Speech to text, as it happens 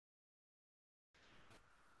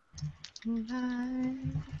All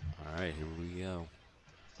right, here we go.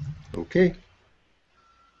 Okay.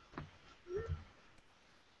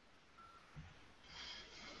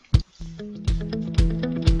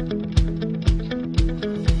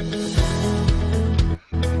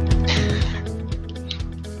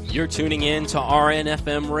 You're tuning in to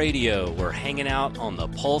RNFM Radio. We're hanging out on the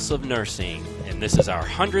pulse of nursing, and this is our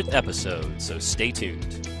 100th episode, so stay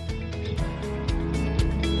tuned.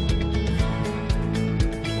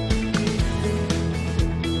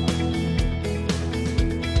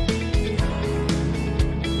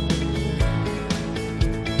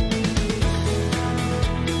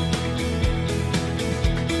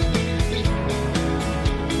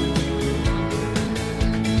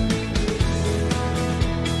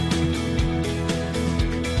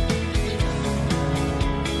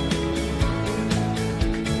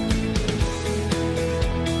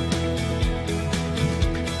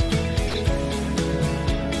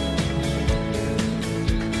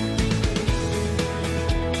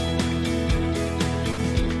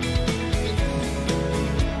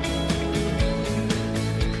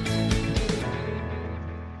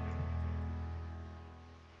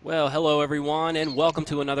 Well, hello everyone, and welcome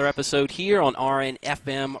to another episode here on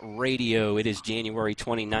RNFM Radio. It is January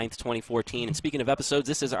 29th, 2014, and speaking of episodes,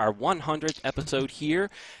 this is our 100th episode here,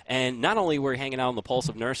 and not only we're hanging out on the pulse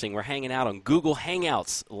of nursing, we're hanging out on Google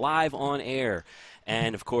Hangouts, live on air.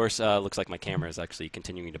 And, of course, looks like my camera is actually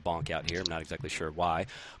continuing to bonk out here. I'm not exactly sure why.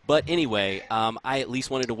 But anyway, I at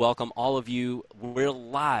least wanted to welcome all of you. We're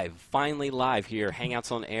live, finally live here,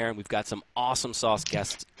 Hangouts on Air, and we've got some awesome sauce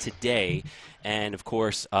guests today. And, of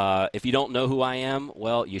course, if you don't know who I am,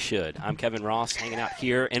 well, you should. I'm Kevin Ross, hanging out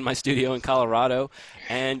here in my studio in Colorado.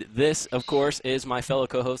 And this, of course, is my fellow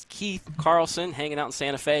co-host, Keith Carlson, hanging out in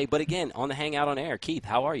Santa Fe. But, again, on the Hangout on Air. Keith,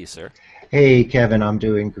 how are you, sir? Hey, Kevin, I'm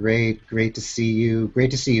doing great. Great to see you.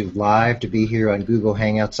 Great to see you live, to be here on Google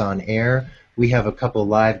Hangouts on Air. We have a couple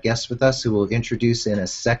live guests with us who we'll introduce in a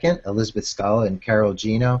second, Elizabeth Scala and Carol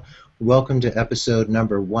Gino. Welcome to episode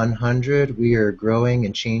number 100. We are growing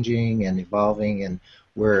and changing and evolving, and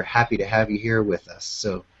we're happy to have you here with us.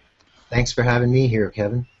 So thanks for having me here,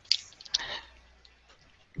 Kevin.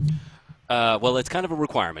 Well, it's kind of a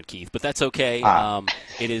requirement, Keith, but that's okay.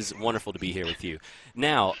 It is wonderful to be here with you.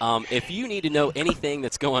 Now, if you need to know anything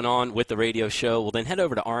that's going on with the radio show, well, then head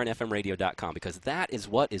over to rnfmradio.com, because that is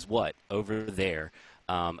what over there,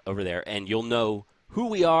 and you'll know who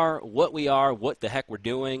we are, what the heck we're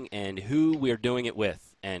doing, and who we're doing it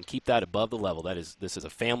with, and keep that above the level. This is a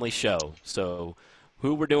family show, so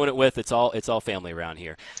who we're doing it with, it's all family around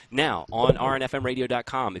here. Now, on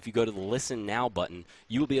rnfmradio.com, if you go to the Listen Now button,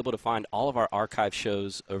 you will be able to find all of our archive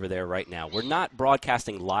shows over there right now. We're not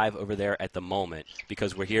broadcasting live over there at the moment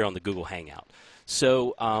because we're here on the Google Hangout.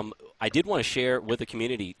 So I did want to share with the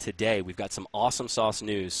community today, we've got some awesome sauce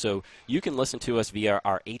news. So you can listen to us via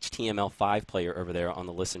our HTML5 player over there on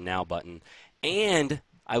the Listen Now button. And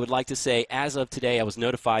I would like to say, as of today, I was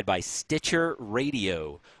notified by Stitcher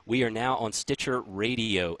Radio. We are now on Stitcher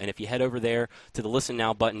Radio, and if you head over there to the Listen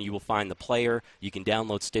Now button, you will find the player. You can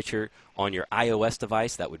download Stitcher on your iOS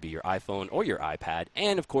device, that would be your iPhone or your iPad,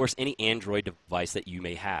 and, of course, any Android device that you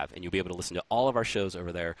may have, and you'll be able to listen to all of our shows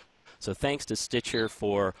over there. So thanks to Stitcher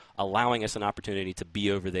for allowing us an opportunity to be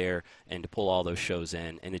over there and to pull all those shows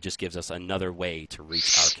in, and it just gives us another way to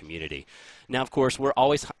reach our community. Now, of course, we're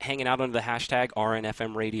always hanging out under the hashtag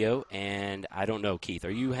RNFM Radio, and I don't know, Keith,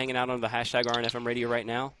 are you hanging out under the hashtag RNFM Radio right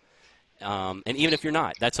now? And even if you're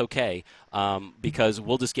not, that's okay, because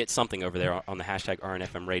we'll just get something over there on the hashtag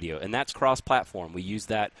RNFM Radio, and that's cross-platform. We use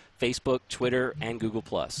that Facebook, Twitter, and Google+.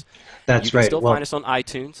 That's you can right. still find us on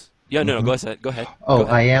iTunes. Yeah, no, go ahead. Oh, Go ahead.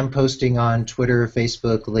 I am posting on Twitter,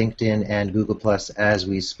 Facebook, LinkedIn, and Google Plus as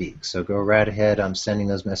we speak. So go right ahead. I'm sending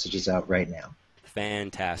those messages out right now.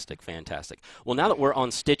 Fantastic, fantastic. Well, now that we're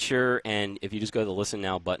on Stitcher, and if you just go to the Listen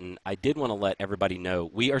Now button, I did want to let everybody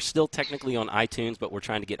know we are still technically on iTunes, but we're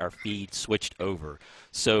trying to get our feed switched over.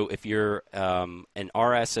 So if you're an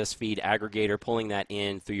RSS feed aggregator pulling that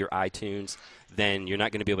in through your iTunes, then you're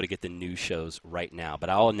not going to be able to get the new shows right now. But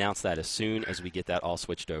I'll announce that as soon as we get that all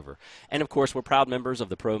switched over. And, of course, we're proud members of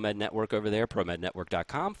the ProMed Network over there,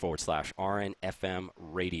 promednetwork.com/RNFM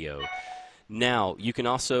Radio. Now, you can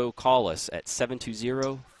also call us at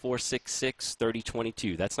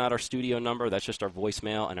 720-466-3022. That's not our studio number. That's just our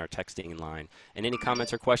voicemail and our texting line. And any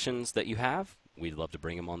comments or questions that you have, we'd love to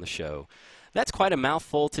bring them on the show. That's quite a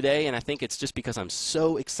mouthful today, and I think it's just because I'm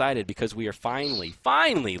so excited because we are finally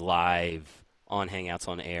live on Hangouts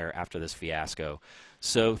on Air after this fiasco.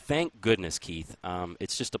 So thank goodness, Keith.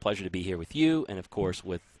 It's just a pleasure to be here with you and, of course,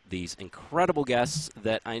 with these incredible guests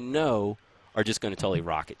that I know are just going to totally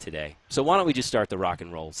rock it today. So why don't we just start the rock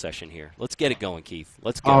and roll session here? Let's get it going, Keith.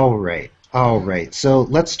 Let's go. All right. All right. So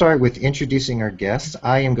let's start with introducing our guests.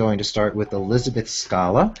 I am going to start with Elizabeth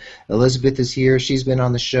Scala. Elizabeth is here. She's been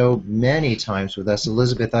on the show many times with us.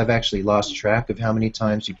 Elizabeth, I've actually lost track of how many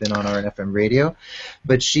times you've been on RNFM Radio,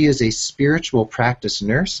 but she is a spiritual practice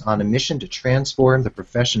nurse on a mission to transform the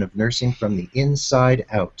profession of nursing from the inside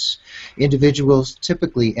out. Individuals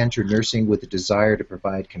typically enter nursing with a desire to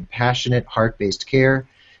provide compassionate, heart-based care.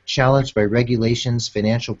 Challenged by regulations,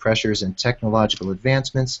 financial pressures, and technological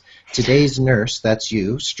advancements, today's nurse, that's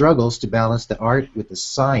you, struggles to balance the art with the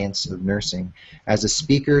science of nursing. As a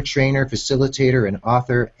speaker, trainer, facilitator, and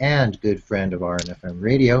author, and good friend of RNFM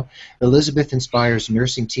Radio, Elizabeth inspires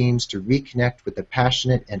nursing teams to reconnect with the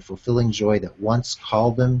passionate and fulfilling joy that once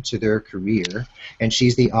called them to their career. And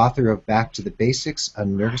she's the author of Back to the Basics, a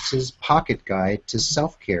nurse's pocket guide to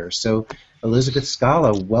self-care. So, Elizabeth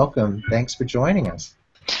Scala, welcome. Thanks for joining us.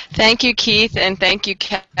 Thank you, Keith, and thank you,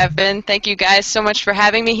 Kevin. Thank you guys so much for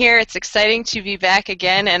having me here. It's exciting to be back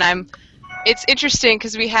again, and it's interesting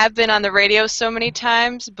because we have been on the radio so many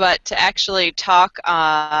times, but to actually talk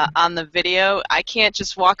on the video, I can't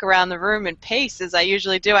just walk around the room and pace as I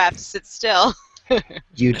usually do. I have to sit still.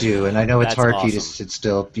 You do, and I know it's hard awesome. for you to sit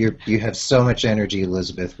still. You have so much energy,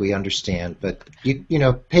 Elizabeth. We understand, but you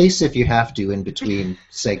know, pace if you have to in between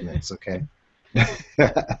segments, okay?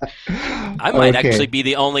 I might actually be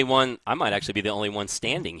the only one. I might actually be the only one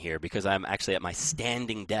standing here because I'm actually at my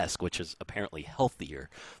standing desk, which is apparently healthier.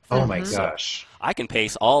 Oh my gosh! I can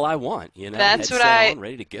pace all I want. You know, that's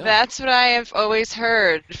ready to go. That's what I have always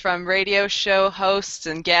heard from radio show hosts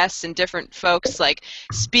and guests and different folks. Like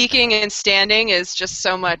speaking and standing is just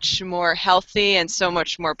so much more healthy and so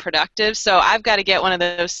much more productive. So I've got to get one of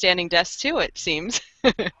those standing desks too. It seems.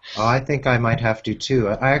 I think I might have to too.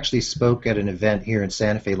 I actually spoke at an event here in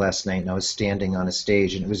Santa Fe last night, and I was standing on a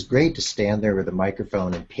stage, and it was great to stand there with a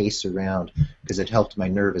microphone and pace around because it helped my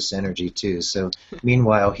nervous energy too. So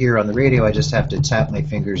meanwhile, here on the radio, I just have to tap my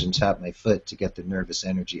fingers and tap my foot to get the nervous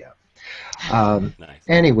energy out. Nice.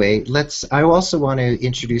 Anyway, I also want to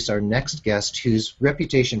introduce our next guest whose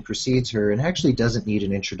reputation precedes her and actually doesn't need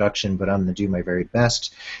an introduction, but I'm going to do my very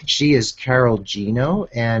best. She is Carol Gino,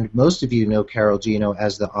 and most of you know Carol Gino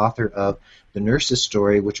as the author of The Nurse's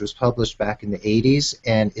Story, which was published back in the 80s,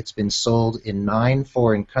 and it's been sold in 9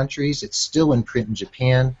 foreign countries. It's still in print in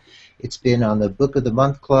Japan. It's been on the Book of the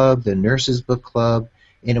Month Club, the Nurses Book Club,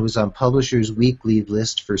 and it was on Publishers Weekly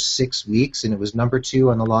list for 6 weeks, and it was number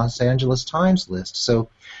 2 on the Los Angeles Times list. So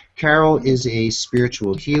Carol is a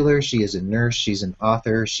spiritual healer. She is a nurse. She's an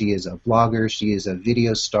author. She is a blogger. She is a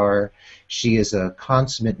video star. She is a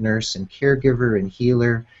consummate nurse and caregiver and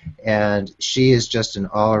healer, and she is just an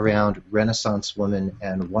all-around Renaissance woman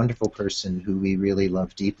and a wonderful person who we really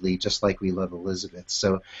love deeply, just like we love Elizabeth.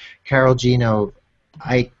 So Carol Gino,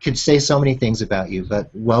 I could say so many things about you,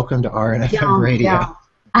 but welcome to RNFM Radio. Yeah.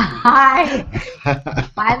 Hi.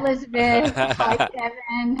 Hi, Elizabeth. Hi,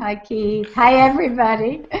 Kevin. Hi, Keith. Hi,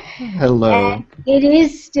 everybody. Hello. And it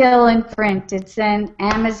is still in print. It's on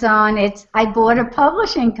Amazon. I bought a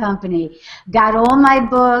publishing company. Got all my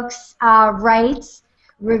books, rights,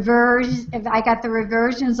 I got the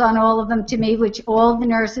reversions on all of them to me, which all the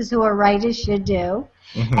nurses who are writers should do.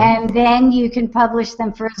 Mm-hmm. And then you can publish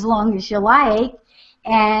them for as long as you like.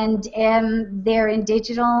 And they're in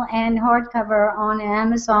digital and hardcover on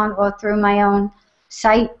Amazon or through my own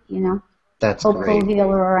site, you know. That's Hopeful great.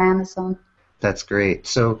 Healer or Amazon. That's great.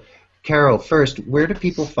 So, Carol, first, where do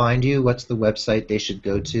people find you? What's the website they should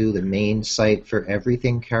go to, the main site for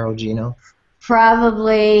everything, Carol Gino?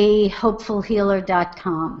 Probably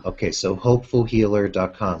hopefulhealer.com. Okay, so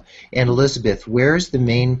hopefulhealer.com. And Elizabeth, where's the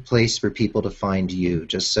main place for people to find you?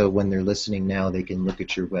 Just so when they're listening now, they can look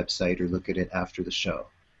at your website or look at it after the show.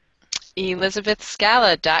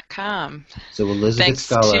 ElizabethScala.com. So Elizabeth Thanks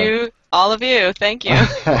Scala. to all of you. Thank you.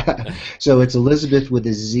 So it's Elizabeth with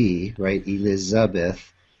a Z, right? Elizabeth.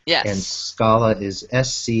 Yes. And Scala is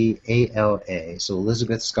S-C-A-L-A. So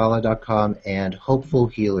ElizabethScala.com and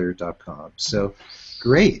HopefulHealer.com. So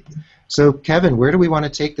great. So Kevin, where do we want to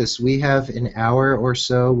take this? We have an hour or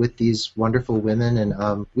so with these wonderful women,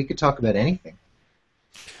 and we could talk about anything.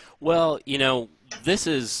 Well, you know, this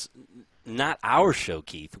is not our show,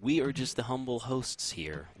 Keith. We are just the humble hosts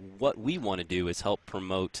here. What we want to do is help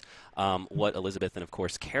promote what Elizabeth and, of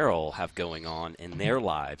course, Carol have going on in their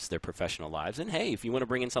lives, their professional lives. And, hey, if you want to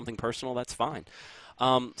bring in something personal, that's fine.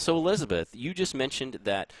 So, Elizabeth, you just mentioned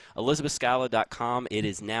that ElizabethScala.com, it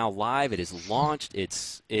is now live. It is launched.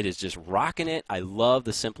 It is just rocking it. I love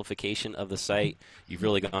the simplification of the site. You've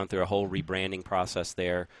really gone through a whole rebranding process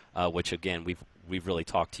there, which, again, we've we've really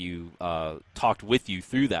talked with you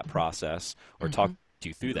through that process, or talked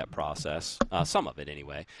you through that process, some of it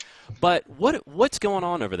anyway. But what's going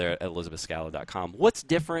on over there at ElizabethScala.com? What's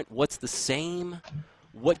different? What's the same?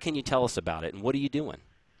 What can you tell us about it, and what are you doing?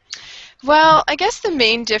 Well, I guess the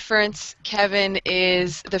main difference, Kevin,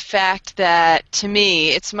 is the fact that, to me,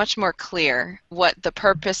 it's much more clear what the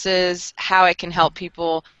purpose is, how I can help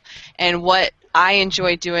people, and what I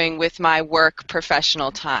enjoy doing with my work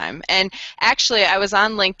professional time. And actually, I was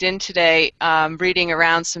on LinkedIn today reading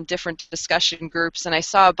around some different discussion groups, and I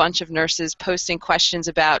saw a bunch of nurses posting questions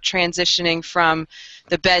about transitioning from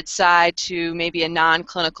the bedside to maybe a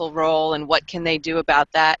non-clinical role, and what can they do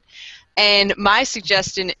about that. And my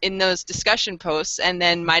suggestion in those discussion posts, and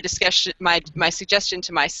then my suggestion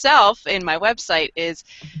to myself in my website, is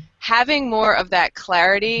having more of that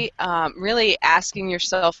clarity, really asking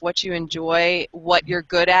yourself what you enjoy, what you're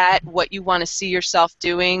good at, what you want to see yourself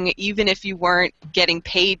doing, even if you weren't getting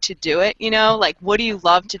paid to do it, like what do you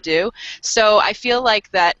love to do? So I feel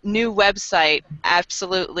like that new website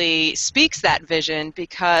absolutely speaks that vision,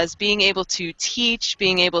 because being able to teach,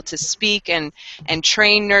 being able to speak and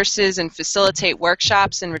train nurses and facilitate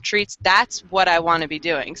workshops and retreats, that's what I want to be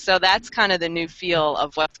doing. So that's kind of the new feel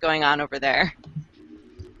of what's going on over there.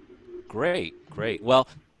 Great. Well,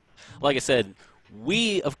 like I said,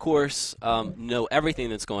 we, of course, know everything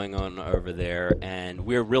that's going on over there, and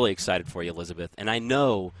we're really excited for you, Elizabeth. And I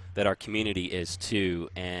know that our community is too,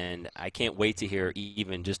 and I can't wait to hear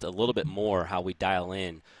even just a little bit more how we dial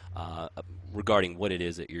in regarding what it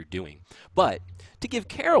is that you're doing. But to give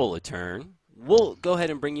Carol a turn, we'll go ahead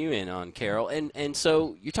and bring you in on, Carol. And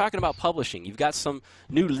so you're talking about publishing. You've got some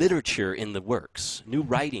new literature in the works, new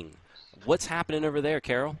writing. What's happening over there,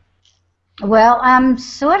 Carol? Well, I'm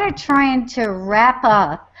sort of trying to wrap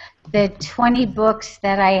up the 20 books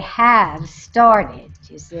that I have started,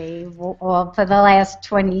 you see, for the last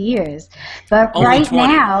 20 years. But only right 20.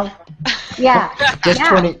 Now, yeah.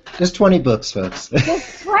 Just 20 books, folks.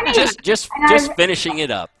 Just 20. Just finishing it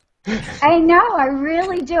up. I know, I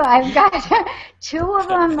really do. I've got 2 of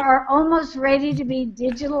them are almost ready to be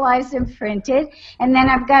digitalized and printed, and then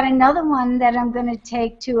I've got another one that I'm going to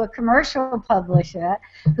take to a commercial publisher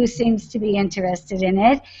who seems to be interested in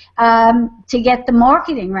it, to get the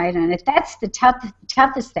marketing right on it. That's the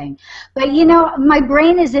toughest thing. But, my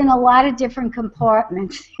brain is in a lot of different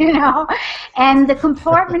compartments, and the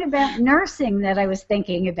compartment about nursing that I was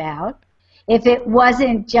thinking about, if it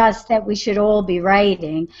wasn't just that we should all be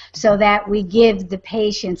writing so that we give the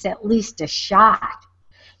patients at least a shot.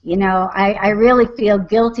 I really feel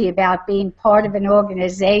guilty about being part of an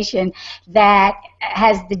organization that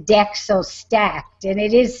has the deck so stacked, and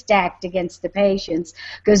it is stacked against the patients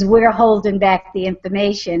because we're holding back the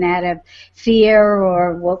information out of fear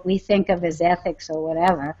or what we think of as ethics or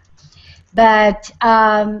whatever. But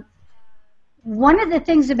one of the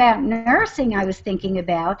things about nursing I was thinking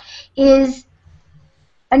about is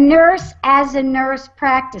a nurse as a nurse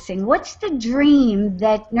practicing. What's the dream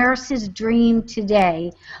that nurses dream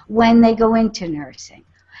today when they go into nursing?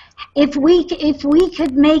 If we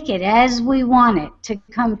could make it as we want it to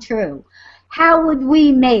come true, how would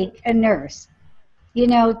we make a nurse?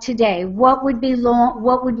 Today, what would we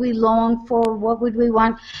long for? What would we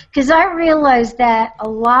want? Because I realize that a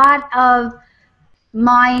lot of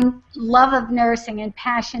my love of nursing and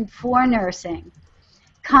passion for nursing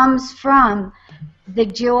comes from the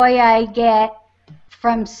joy I get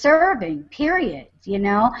from serving, period,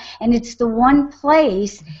 and it's the one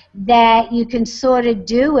place that you can sort of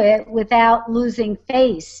do it without losing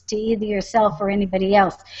face to either yourself or anybody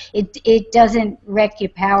else. It doesn't wreck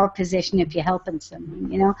your power position if you're helping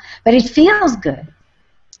someone, but it feels good.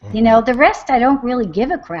 The rest I don't really give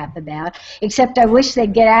a crap about, except I wish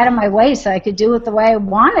they'd get out of my way so I could do it the way I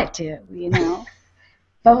want it to,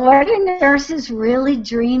 But what do nurses really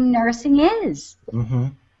dream nursing is? Mm-hmm.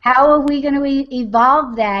 How are we going to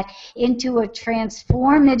evolve that into a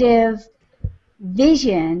transformative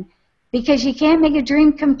vision? Because you can't make a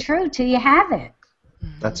dream come true till you have it.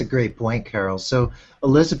 That's a great point, Carol. So,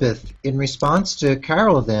 Elizabeth, in response to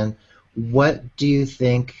Carol then, what do you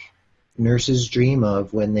think nurses dream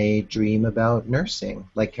of when they dream about nursing?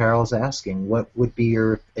 Like Carol's asking, what would be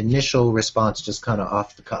your initial response, just kind of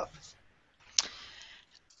off the cuff?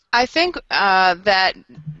 I think that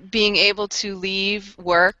being able to leave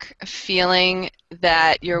work feeling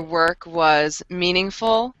that your work was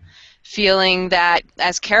meaningful, feeling that,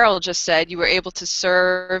 as Carol just said, you were able to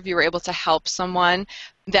serve, you were able to help someone,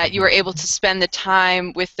 that you were able to spend the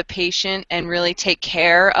time with the patient and really take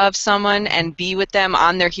care of someone and be with them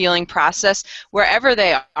on their healing process, wherever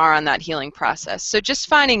they are on that healing process. So just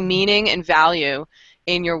finding meaning and value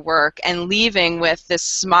in your work and leaving with this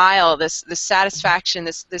smile, this satisfaction,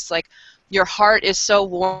 this like your heart is so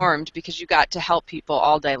warmed because you got to help people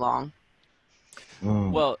all day long.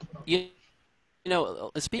 Well, you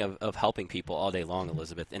know, speaking of helping people all day long,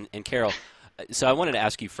 Elizabeth, and Carol, so I wanted to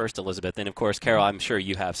ask you first, Elizabeth, and of course, Carol, I'm sure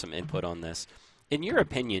you have some input on this. In your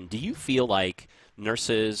opinion, do you feel like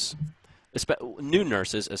nurses, new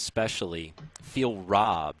nurses especially, feel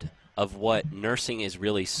robbed of what nursing is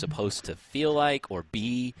really supposed to feel like or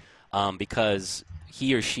be because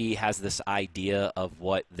he or she has this idea of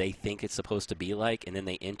what they think it's supposed to be like, and then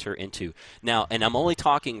they enter into now, and I'm only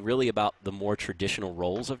talking really about the more traditional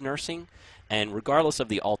roles of nursing, and regardless of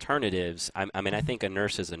the alternatives, I mean, I think a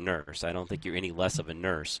nurse is a nurse. I don't think you're any less of a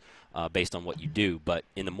nurse based on what you do, but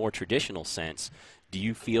in the more traditional sense, do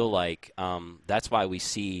you feel like that's why we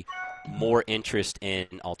see more interest in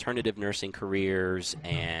alternative nursing careers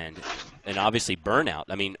and obviously burnout?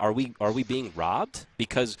 I mean, are we being robbed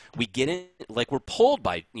because we get in, like, we're pulled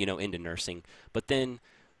by, you know, into nursing, but then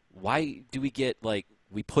why do we get, like,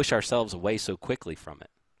 we push ourselves away so quickly from it?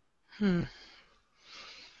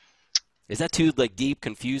 Is that too, like, deep,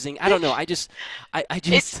 confusing? I don't know. I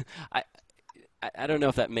don't know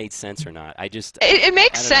if that made sense or not. It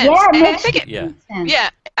makes sense. Yeah,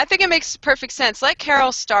 I think it makes perfect sense. Let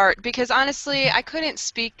Carol start, because honestly, I couldn't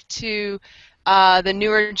speak to the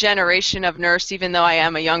newer generation of nurse, even though I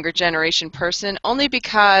am a younger generation person, only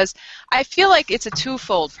because I feel like it's a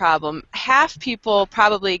twofold problem. Half people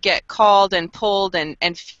probably get called and pulled and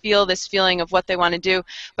feel this feeling of what they want to do,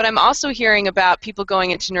 but I'm also hearing about people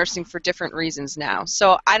going into nursing for different reasons now.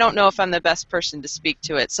 So I don't know if I'm the best person to speak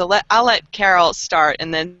to it. So I'll let Carol start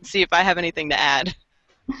and then see if I have anything to add.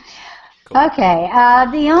 Okay.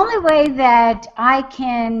 The only way that I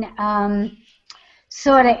can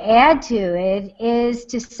sort of add to it is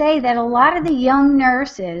to say that a lot of the young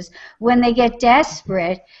nurses, when they get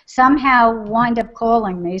desperate, somehow wind up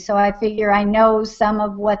calling me, so I figure I know some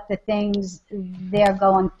of what the things they're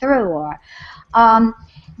going through are.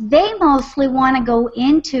 They mostly want to go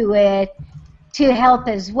into it to help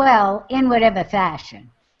as well in whatever fashion.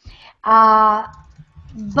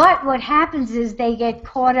 But what happens is they get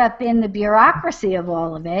caught up in the bureaucracy of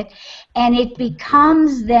all of it, and it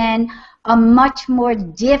becomes then a much more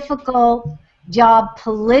difficult job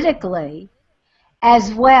politically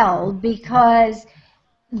as well, because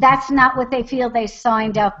that's not what they feel they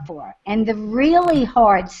signed up for. And the really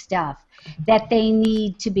hard stuff that they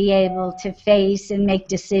need to be able to face and make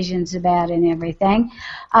decisions about and everything,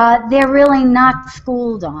 they're really not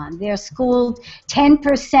schooled on. They're schooled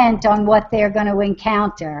 10% on what they're going to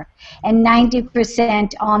encounter and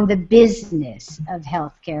 90% on the business of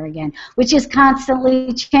healthcare again, which is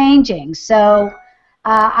constantly changing. So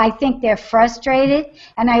I think they're frustrated.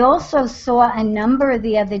 And I also saw a number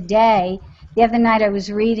the other day. The other night I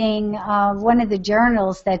was reading one of the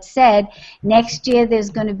journals that said next year there's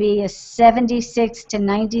going to be a 76 to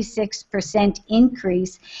 96%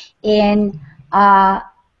 increase in assistance,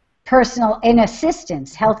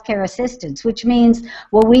 healthcare assistance, which means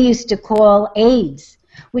what we used to call aides,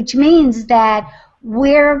 which means that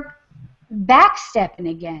we're backstepping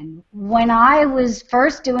again. When I was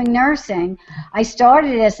first doing nursing, I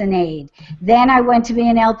started as an aide. Then I went to be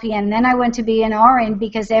an LPN. Then I went to be an RN,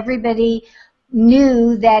 because everybody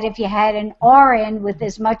knew that if you had an RN with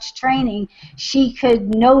as much training, she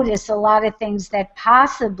could notice a lot of things that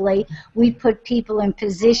possibly we put people in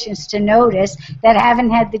positions to notice that haven't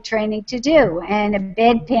had the training to do. And a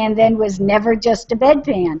bedpan then was never just a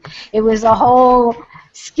bedpan. It was a whole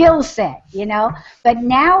skill set, you know. But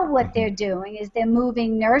now what they're doing is they're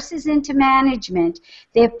moving nurses into management.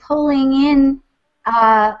 They're pulling in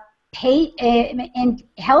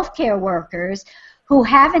healthcare workers who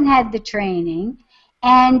haven't had the training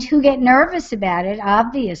and who get nervous about it,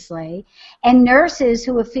 obviously, and nurses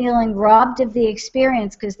who are feeling robbed of the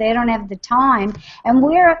experience because they don't have the time. And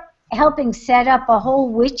we're helping set up a whole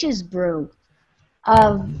witch's brew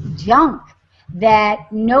of junk that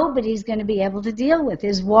nobody's going to be able to deal with,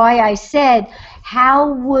 is why I said,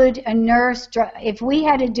 how would a nurse, if we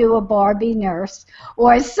had to do a Barbie nurse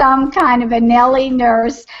or some kind of a Nellie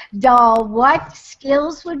nurse doll, what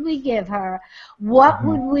skills would we give her? What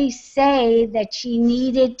would we say that she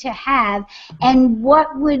needed to have? And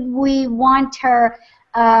what would we want her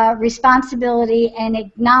responsibility and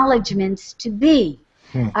acknowledgments to be?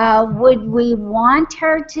 Would we want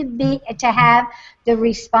her to have the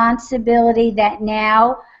responsibility that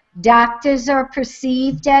now doctors are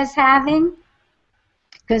perceived as having?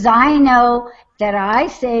 Because I know that I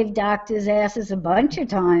saved doctors' asses a bunch of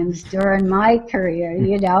times during my career,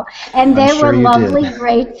 you know, and they were lovely,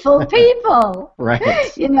 grateful people.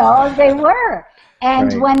 Right. You know, they were.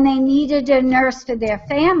 And Right. when they needed a nurse for their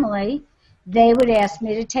family, they would ask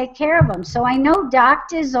me to take care of them. So I know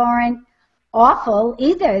doctors aren't awful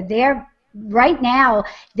either. They're right now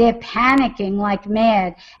they're panicking like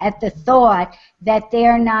mad at the thought that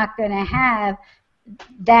they're not going to have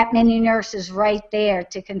that many nurses right there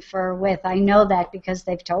to confer with. I know that because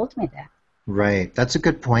they've told me that. Right. That's a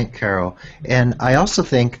good point, Carol. And I also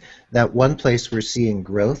think that one place we're seeing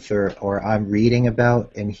growth, or I'm reading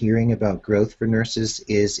about and hearing about growth for nurses,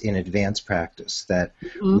 is in advanced practice. That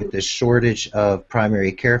with the shortage of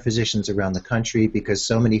primary care physicians around the country, because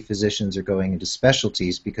so many physicians are going into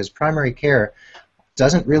specialties, because primary care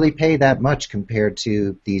doesn't really pay that much compared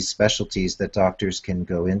to these specialties that doctors can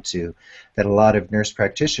go into, that a lot of nurse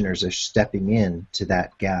practitioners are stepping in to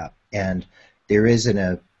that gap. And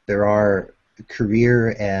there are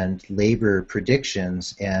career and labor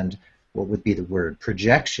predictions and what would be the word,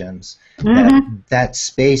 projections, that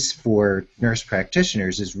space for nurse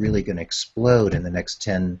practitioners is really going to explode in the next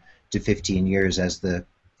 10 to 15 years as the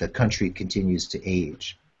country continues to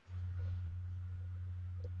age.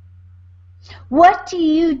 What do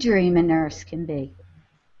you dream a nurse can be?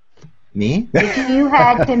 Me? If you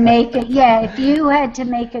had to make it, yeah, if you had to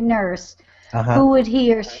make a nurse, who would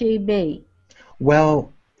he or she be?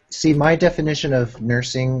 Well, see, my definition of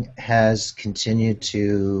nursing has continued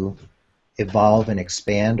to evolve and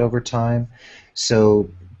expand over time. So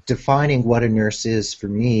defining what a nurse is for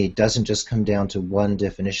me doesn't just come down to one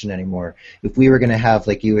definition anymore. If we were going to have,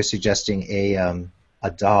 like you were suggesting, a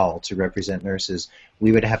doll to represent nurses,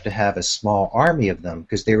 we would have to have a small army of them,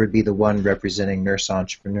 because there would be the one representing nurse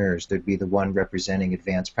entrepreneurs, there'd be the one representing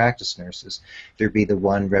advanced practice nurses, there'd be the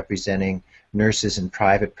one representing nurses in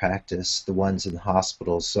private practice, the ones in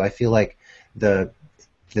hospitals. So I feel like No,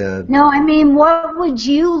 I mean, what would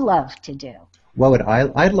you love to do?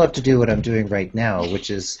 I'd love to do what I'm doing right now, which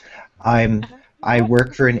is I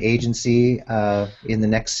work for an agency in the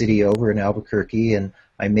next city over in Albuquerque, and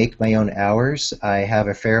I make my own hours. I have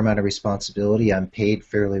a fair amount of responsibility. I'm paid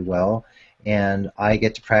fairly well, and I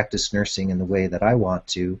get to practice nursing in the way that I want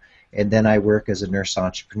to. And then I work as a nurse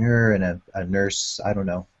entrepreneur and a nurse, I don't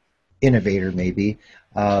know, innovator maybe,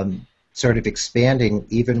 sort of expanding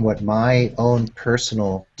even what my own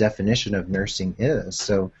personal definition of nursing is.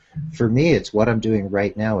 So for me, it's what I'm doing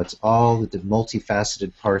right now. It's all the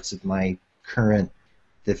multifaceted parts of my current,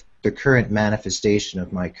 the current manifestation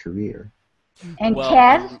of my career. And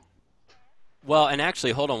Kev? Well, and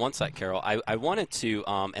actually, hold on one sec, Carol. I wanted to,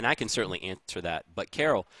 and I can certainly answer that, but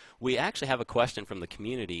Carol, we actually have a question from the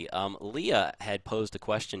community. Leah had posed a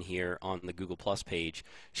question here on the Google Plus page.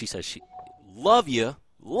 She says,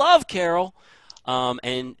 love Carol,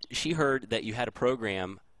 and she heard that you had a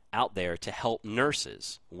program out there to help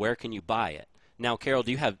nurses. Where can you buy it? Now, Carol,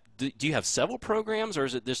 do you have several programs, or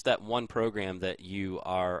is it just that one program that you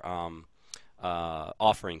are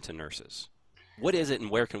offering to nurses? What is it, and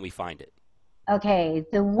where can we find it? Okay,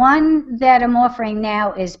 the one that I'm offering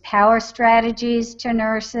now is Power Strategies to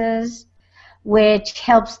Nurses, which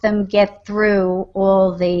helps them get through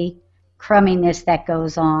all the crumminess that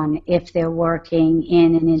goes on if they're working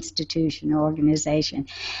in an institution or organization.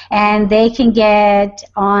 And they can get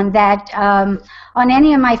on that, on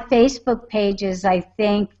any of my Facebook pages, I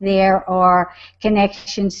think there are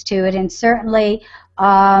connections to it, and certainly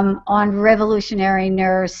on Revolutionary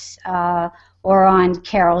Nurse or on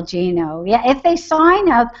Carol Gino. Yeah, if they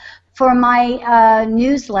sign up for my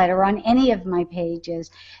newsletter on any of my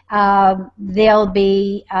pages, they'll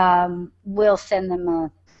be, we'll send them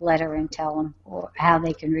a letter and tell them how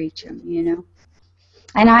they can reach them, you know.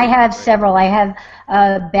 And I have several. I have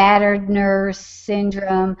Battered Nurse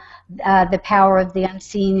Syndrome, The Power of the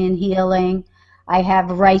Unseen in Healing. I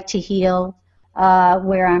have Right to Heal,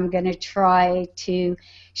 where I'm going to try to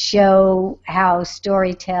show how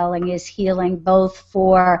storytelling is healing both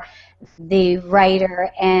for the writer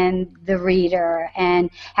and the reader, and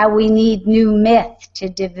how we need new myth to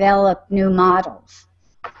develop new models.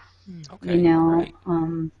 Okay, you know. great.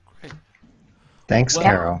 Great. Thanks, Well,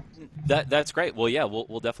 Carol. That's great. Well, yeah,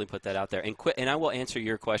 we'll definitely put that out there. And I will answer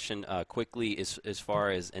your question quickly as far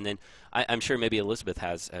as, and then I'm sure maybe Elizabeth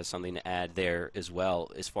has something to add there as well,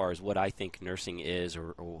 as far as what I think nursing is,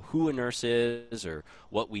 or who a nurse is, or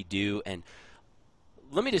what we do. And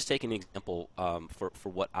let me just take an example for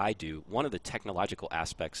what I do. One of the technological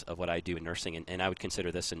aspects of what I do in nursing, and I would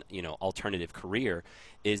consider this an alternative career,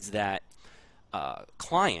 is that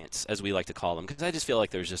clients, as we like to call them, because I just feel like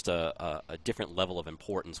there's just a different level of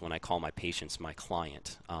importance when I call my patients my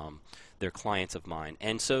client. They're clients of mine.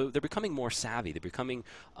 And so they're becoming more savvy. They're becoming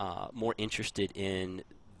more interested in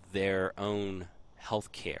their own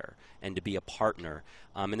healthcare and to be a partner.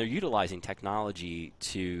 And they're utilizing technology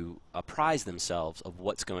to apprise themselves of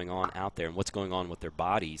what's going on out there and what's going on with their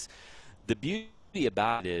bodies. The beauty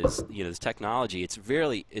about it is, this technology, it's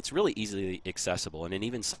really easily accessible. And in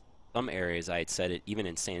even some areas, I had said it, even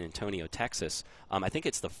in San Antonio, Texas, I think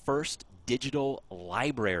it's the first digital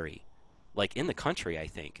library like in the country, I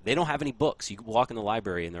think. They don't have any books. You walk in the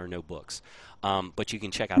library and there are no books. But you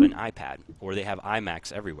can check out an iPad, or they have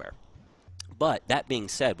iMacs everywhere. But that being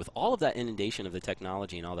said, with all of that inundation of the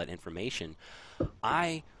technology and all that information,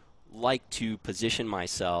 I like to position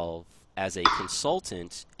myself as a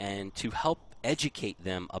consultant and to help educate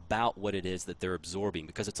them about what it is that they're absorbing,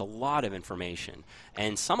 because it's a lot of information.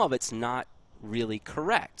 And some of it's not really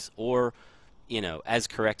correct, or as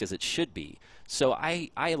correct as it should be. So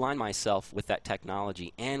I align myself with that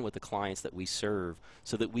technology and with the clients that we serve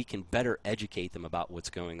so that we can better educate them about what's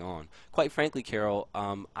going on. Quite frankly, Carol,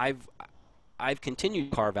 I've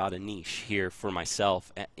continued to carve out a niche here for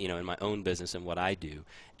myself, in my own business and what I do.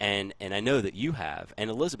 And I know that you have, and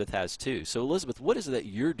Elizabeth has too. So Elizabeth, what is it that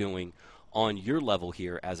you're doing on your level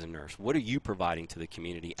here as a nurse? What are you providing to the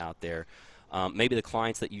community out there? Maybe the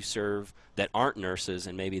clients that you serve that aren't nurses,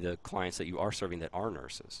 and maybe the clients that you are serving that are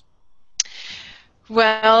nurses.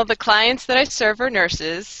 Well, the clients that I serve are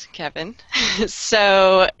nurses, Kevin.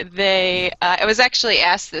 So I was actually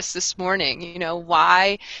asked this morning,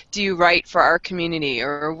 why do you write for our community,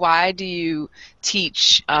 or why do you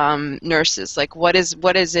teach nurses? Like, what is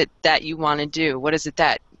it that you want to do? What is it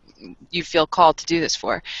that you feel called to do this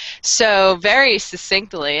for? So very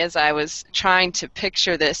succinctly, as I was trying to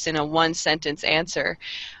picture this in a one-sentence answer,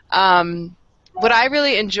 what I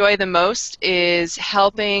really enjoy the most is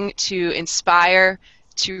helping to inspire,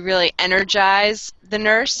 to really energize the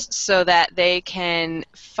nurse so that they can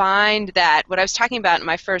find that, what I was talking about in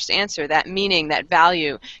my first answer, that meaning, that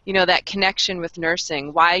value, that connection with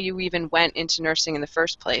nursing, why you even went into nursing in the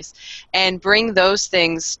first place, and bring those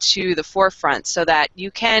things to the forefront so that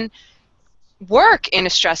you can work in a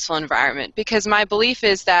stressful environment. Because my belief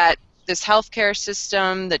is that this healthcare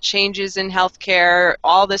system, the changes in healthcare,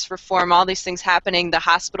 all this reform, all these things happening, the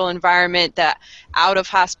hospital environment, the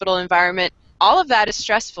out-of-hospital environment, all of that is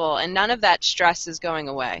stressful, and none of that stress is going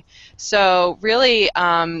away. So really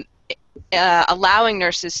allowing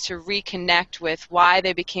nurses to reconnect with why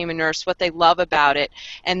they became a nurse, what they love about it,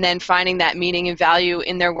 and then finding that meaning and value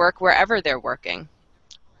in their work wherever they're working.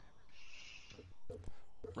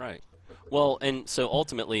 Right. Well, and so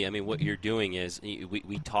ultimately, what you're doing is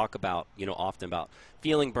we talk about, often about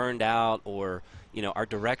feeling burned out, or, our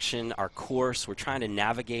direction, our course, we're trying to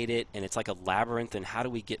navigate it, and it's like a labyrinth, and how do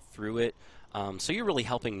we get through it? So you're really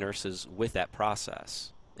helping nurses with that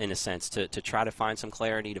process, in a sense, to try to find some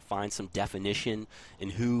clarity, to find some definition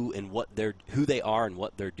in who they are and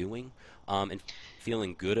what they're doing, and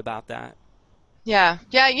feeling good about that. Yeah,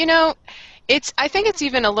 I think it's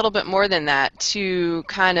even a little bit more than that, to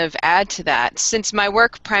kind of add to that. Since my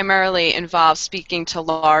work primarily involves speaking to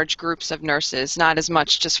large groups of nurses, not as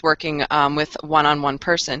much just working with one-on-one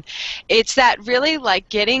person, it's that really like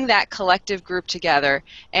getting that collective group together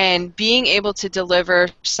and being able to deliver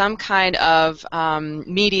some kind of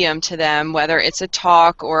medium to them, whether it's a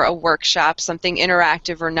talk or a workshop, something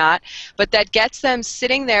interactive or not, but that gets them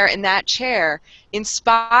sitting there in that chair,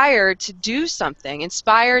 inspired to do something,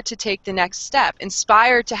 inspired to take the next step,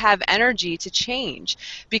 inspired to have energy to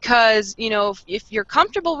change. Because, if you're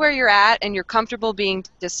comfortable where you're at and you're comfortable being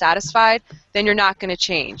dissatisfied, then you're not going to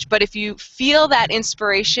change. But if you feel that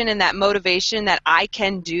inspiration and that motivation that I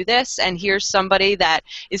can do this, and here's somebody that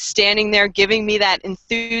is standing there giving me that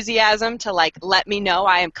enthusiasm to let me know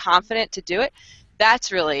I am confident to do it,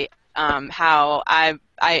 that's really how I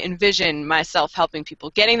envision myself helping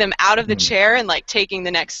people, getting them out of the chair and taking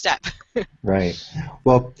the next step. Right.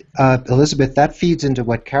 Well, Elizabeth, that feeds into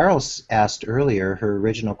what Carol asked earlier. Her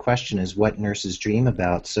original question is what nurses dream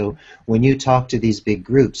about. So when you talk to these big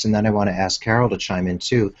groups, and then I want to ask Carol to chime in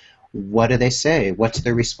too, what do they say? What's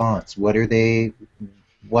their response?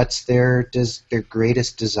 What's their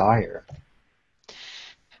greatest desire?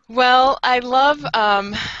 Well, I love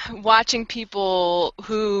watching people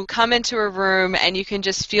who come into a room and you can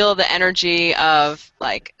just feel the energy of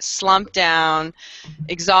slumped down,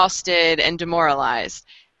 exhausted, and demoralized.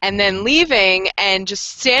 And then leaving and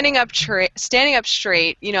just standing up straight,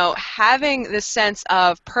 having this sense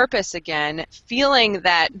of purpose again, feeling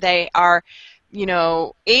that they are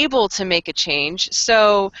able to make a change.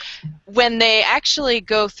 So when they actually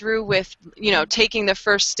go through with, taking the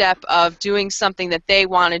first step of doing something that they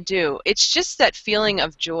want to do, it's just that feeling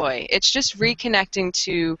of joy. It's just reconnecting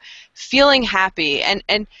to feeling happy.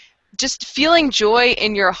 And just feeling joy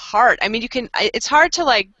in your heart. I mean, it's hard to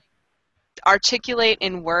like articulate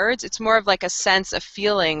in words. It's more of like a sense of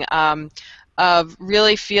feeling, of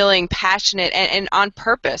really feeling passionate and on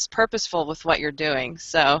purpose, purposeful with what you're doing.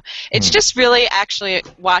 So it's just really actually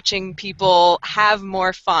watching people have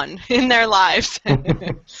more fun in their lives.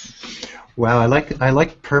 Wow, I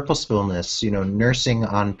like purposefulness, nursing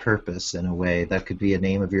on purpose in a way. That could be a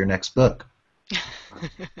name of your next book.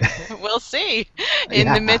 We'll see.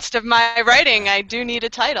 In the midst of my writing, I do need a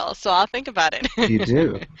title, so I'll think about it.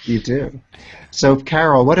 You do. So,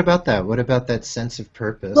 Carol, what about that? What about that sense of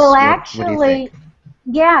purpose? Well, what do you think?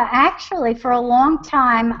 actually, for a long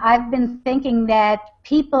time, I've been thinking that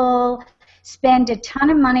people spend a ton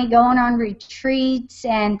of money going on retreats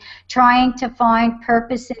and trying to find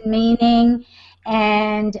purpose and meaning,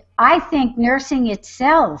 and I think nursing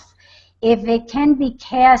itself, if it can be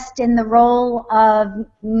cast in the role of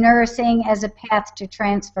nursing as a path to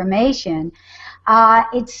transformation,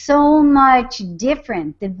 it's so much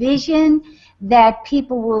different. The vision that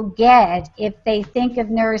people will get if they think of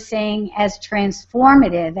nursing as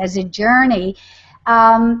transformative, as a journey,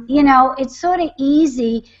 it's sort of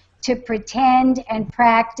easy to pretend and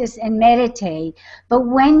practice and meditate, but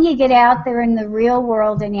when you get out there in the real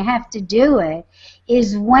world and you have to do it,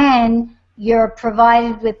 is when you're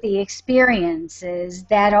provided with the experiences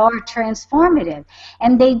that are transformative.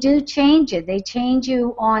 And they do change you. They change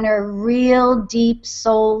you on a real deep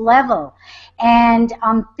soul level. And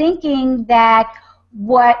I'm thinking that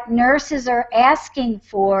what nurses are asking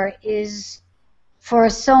for is for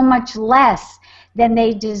so much less than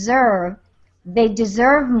they deserve. They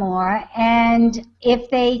deserve more, and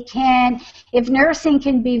if nursing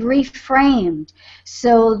can be reframed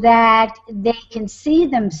so that they can see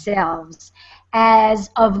themselves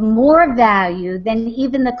as of more value than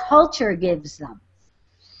even the culture gives them,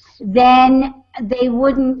 then they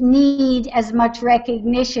wouldn't need as much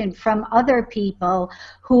recognition from other people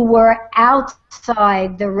who were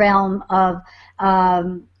outside the realm of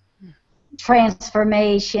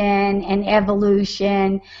transformation and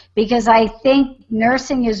evolution, because I think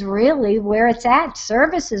nursing is really where it's at,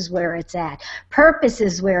 service is where it's at, purpose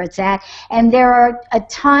is where it's at, and there are a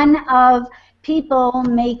ton of people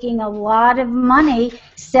making a lot of money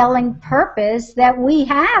selling purpose that we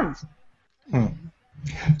have.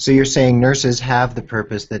 So you're saying nurses have the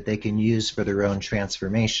purpose that they can use for their own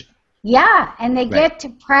transformation? Yeah, and they get to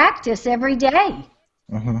practice every day.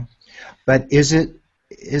 But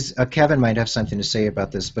Kevin might have something to say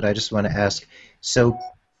about this, but I just want to ask, so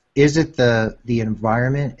is it the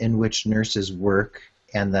environment in which nurses work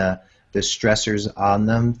and the stressors on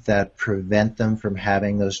them that prevent them from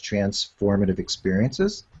having those transformative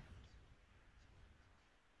experiences?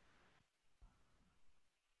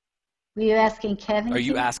 Were you asking Kevin? Are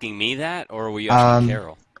you asking me that, or were you asking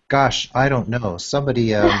Carol? Gosh, I don't know.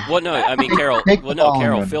 Somebody... well, no, I mean, Carol,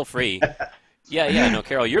 Carol, feel free. No,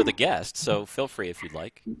 Carol, you're the guest, so feel free if you'd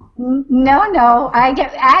like. No,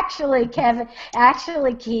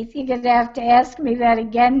 Keith, you're going to have to ask me that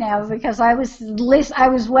again now, because I was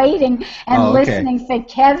waiting and listening for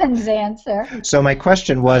Kevin's answer. So my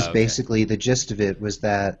question was basically, the gist of it was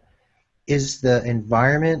that, is the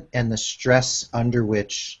environment and the stress under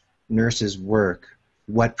which nurses work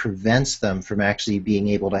what prevents them from actually being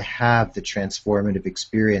able to have the transformative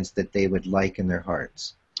experience that they would like in their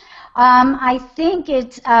hearts? I think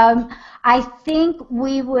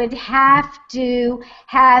we would have to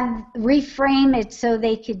reframe it so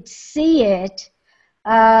they could see it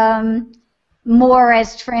more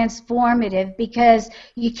as transformative, because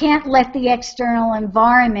you can't let the external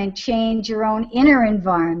environment change your own inner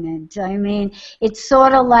environment. I mean, it's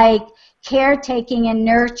sort of like caretaking and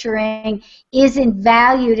nurturing isn't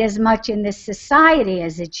valued as much in this society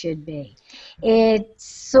as it should be. It's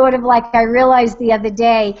sort of like, I realized the other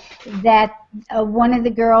day that one of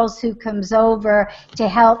the girls who comes over to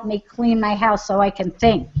help me clean my house so I can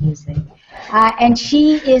think, you see, and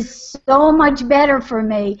she is so much better for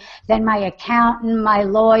me than my accountant, my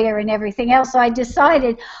lawyer, and everything else. So I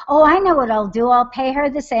decided, I know what I'll do. I'll pay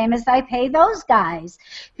her the same as I pay those guys,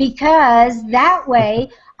 because that way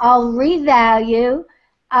I'll revalue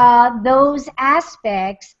those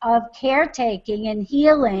aspects of caretaking and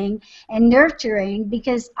healing and nurturing,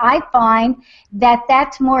 because I find that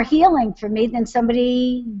that's more healing for me than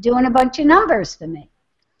somebody doing a bunch of numbers for me.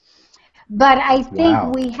 But I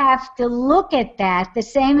think we have to look at that the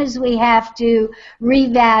same as we have to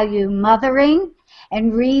revalue mothering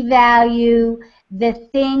and revalue the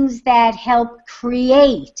things that help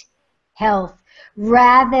create health,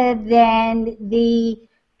 rather than the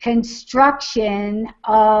construction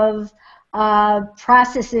of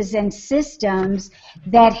processes and systems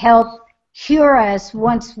that help cure us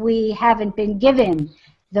once we haven't been given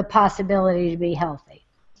the possibility to be healthy.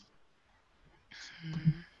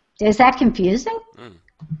 Is that confusing?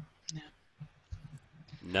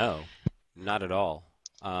 No, not at all.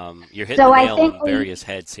 You're hitting So the I nail think on various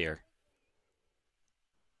heads here.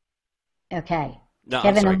 Okay. No,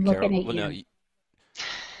 Kevin, I'm I'm sorry, looking Carol. at you.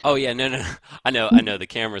 Oh yeah, no. I know. The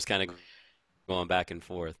camera's kind of going back and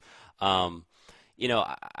forth. You know,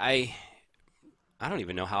 I don't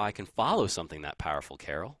even know how I can follow something that powerful,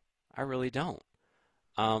 Carol. I really don't.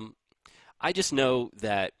 I just know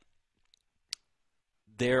that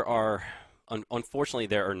there are, unfortunately,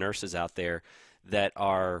 there are nurses out there that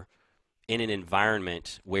are in an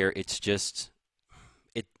environment where it's just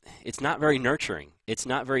it's not very nurturing. It's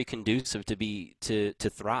not very conducive to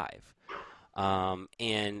thrive.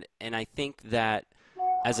 And I think that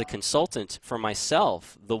as a consultant for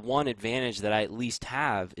myself, the one advantage that I at least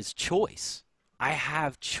have is choice. I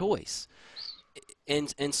have choice.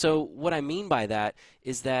 And so what I mean by that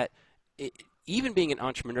is that even being an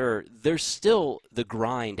entrepreneur, there's still the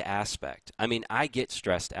grind aspect. I mean, I get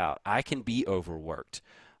stressed out. I can be overworked.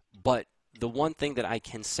 But the one thing that I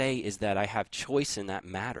can say is that I have choice in that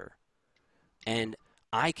matter. And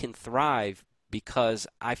I can thrive because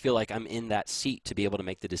I feel like I'm in that seat to be able to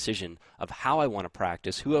make the decision of how I want to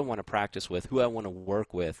practice, who I want to practice with, who I want to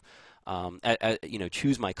work with,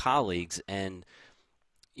 choose my colleagues. And,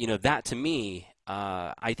 that to me,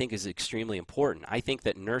 I think is extremely important. I think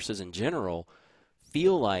that nurses in general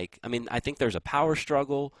feel like, I think there's a power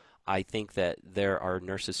struggle. I think that there are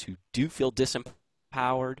nurses who do feel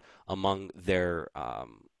disempowered among their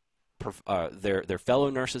fellow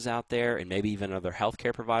nurses out there, and maybe even other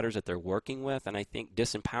healthcare providers that they're working with. And I think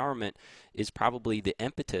disempowerment is probably the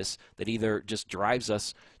impetus that either just drives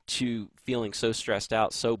us to feeling so stressed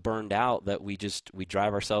out, so burned out that we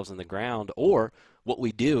drive ourselves in the ground, or what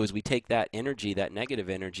we do is we take that energy, that negative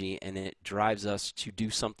energy, and it drives us to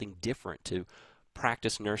do something different, to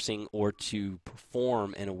practice nursing or to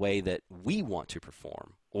perform in a way that we want to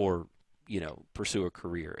perform or, pursue a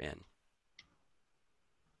career in.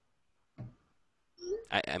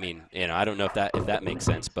 I don't know if that makes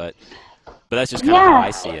sense, but that's just kind of how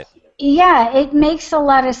I see it. Yeah, it makes a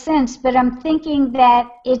lot of sense, but I'm thinking that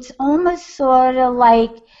it's almost sort of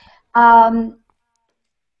like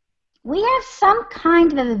we have some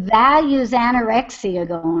kind of values anorexia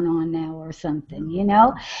going on now or something,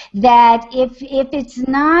 that if it's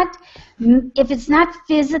not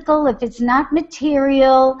physical, if it's not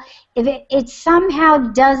material, if it somehow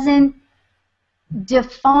doesn't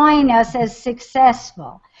define us as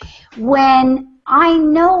successful. When I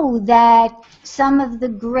know that some of the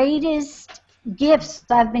greatest gifts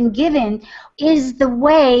I've been given is the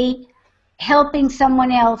way helping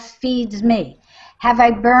someone else feeds me. Have I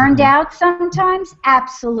burned out sometimes?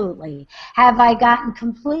 Absolutely. Have I gotten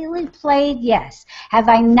completely played? Yes. Have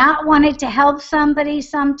I not wanted to help somebody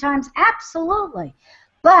sometimes? Absolutely.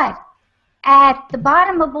 But at the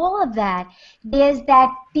bottom of all of that is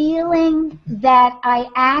that feeling that I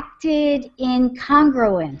acted in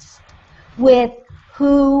congruence with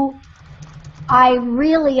who I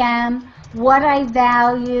really am, what I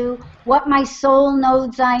value, what my soul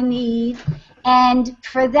knows I need. And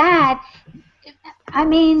for that,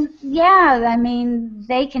 they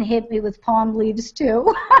can hit me with palm leaves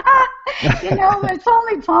too. It's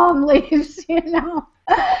only palm leaves,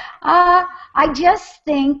 I just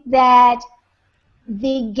think that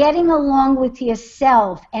the getting along with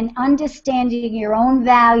yourself and understanding your own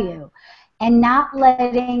value and not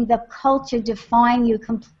letting the culture define you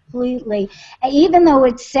completely, even though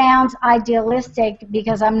it sounds idealistic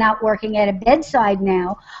because I'm not working at a bedside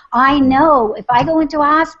now, I know if I go into a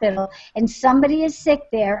hospital and somebody is sick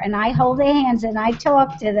there and I hold their hands and I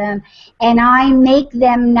talk to them and I make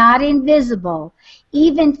them not invisible,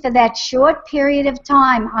 even for that short period of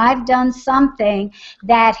time, I've done something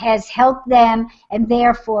that has helped them and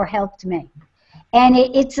therefore helped me. And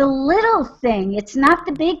it's a little thing. It's not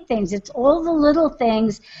the big things. It's all the little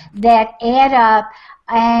things that add up.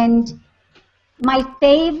 And my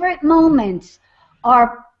favorite moments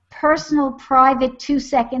are personal, private,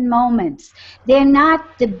 2-second moments. They're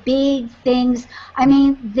not the big things.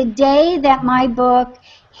 The day that my book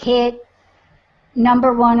hit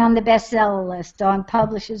 #1 on the bestseller list on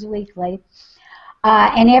Publishers Weekly,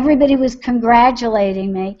 and everybody was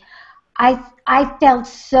congratulating me, I felt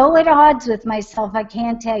so at odds with myself, I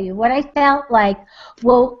can't tell you. What I felt like,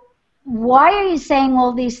 well, why are you saying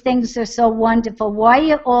all these things are so wonderful? Why are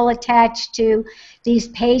you all attached to these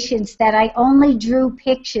patients that I only drew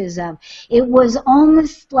pictures of? It was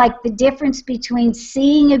almost like the difference between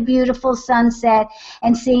seeing a beautiful sunset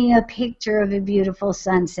and seeing a picture of a beautiful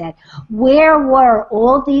sunset. Where were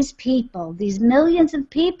all these people, these millions of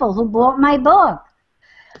people who bought my book?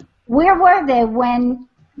 Where were they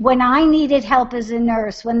when I needed help as a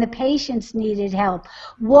nurse, when the patients needed help?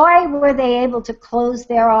 Why were they able to close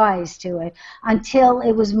their eyes to it until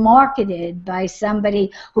it was marketed by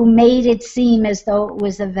somebody who made it seem as though it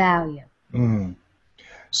was of value? Mm.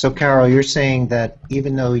 So, Carol, you're saying that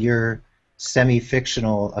even though your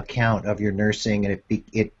semi-fictional account of your nursing, and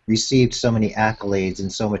it received so many accolades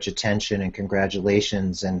and so much attention and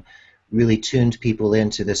congratulations and really tuned people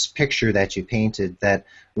into this picture that you painted, that,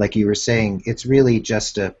 like you were saying, it's really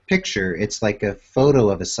just a picture. It's like a photo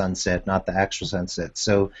of a sunset, not the actual sunset.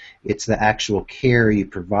 So it's the actual care you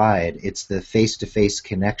provide. It's the face-to-face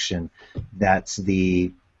connection. That's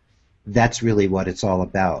really what it's all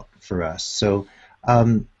about for us. So,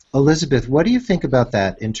 Elizabeth, what do you think about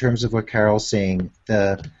that in terms of what Carol's saying,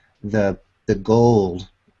 the gold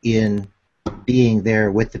in being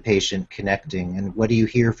there with the patient, connecting, and what do you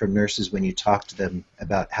hear from nurses when you talk to them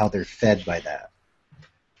about how they're fed by that?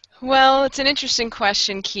 Well, it's an interesting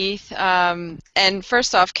question, Keith. And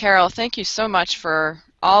first off, Carol, thank you so much for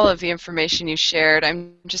all of the information you shared.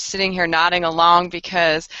 I'm just sitting here nodding along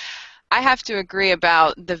because I have to agree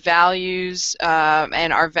about the values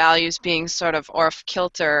and our values being sort of off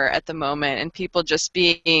kilter at the moment, and people just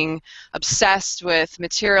being obsessed with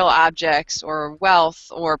material objects or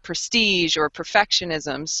wealth or prestige or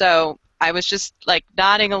perfectionism. So I was just like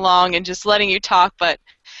nodding along and just letting you talk, but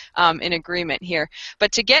in agreement here.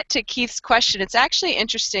 But to get to Keith's question, it's actually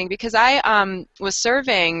interesting because I was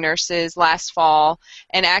surveying nurses last fall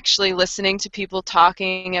and actually listening to people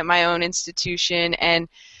talking at my own institution, and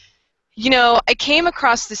you know, I came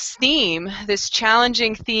across this theme, this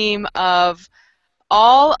challenging theme of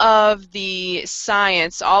all of the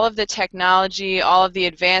science, all of the technology, all of the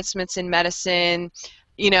advancements in medicine,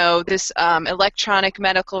 you know, this electronic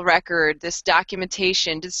medical record, this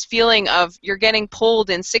documentation, this feeling of you're getting pulled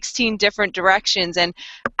in 16 different directions. And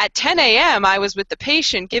at 10 a.m. I was with the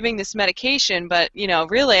patient giving this medication, but, you know,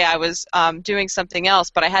 really I was doing something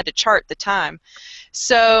else, but I had to chart the time.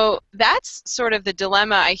 So that's sort of the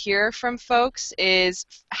dilemma I hear from folks, is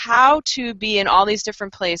how to be in all these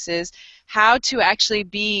different places, how to actually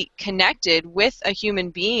be connected with a human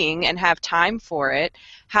being and have time for it,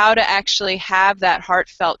 how to actually have that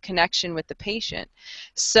heartfelt connection with the patient.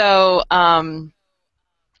 So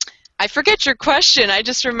I forget your question. I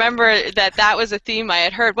just remember that was a theme I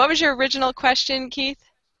had heard. What was your original question, Keith?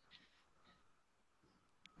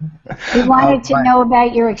 We wanted to know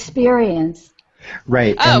about your experience.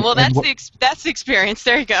 Right. Oh, well, that's the experience.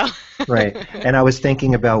 There you go. Right. And I was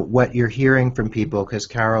thinking about what you're hearing from people, because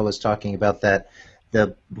Carol was talking about that,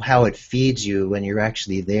 how it feeds you when you're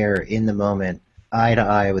actually there in the moment, eye to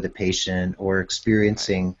eye with a patient, or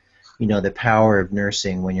experiencing, you know, the power of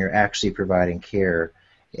nursing when you're actually providing care.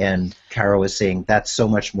 And Carol was saying that's so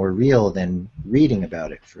much more real than reading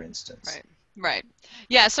about it, for instance. Right. Right.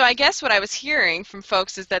 Yeah, so I guess what I was hearing from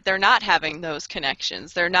folks is that they're not having those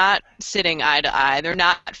connections. They're not sitting eye to eye. They're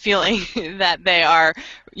not feeling that they are,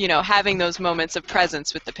 you know, having those moments of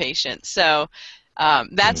presence with the patient. So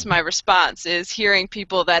that's my response, is hearing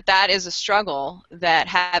people that is a struggle, that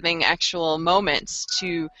having actual moments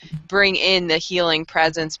to bring in the healing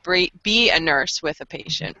presence, be a nurse with a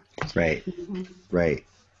patient. Right. Right.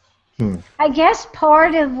 I guess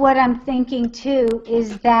part of what I'm thinking, too,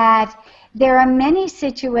 is that there are many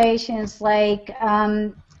situations, like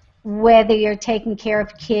whether you're taking care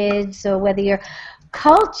of kids or whether you're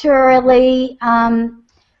culturally,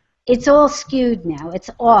 it's all skewed now. It's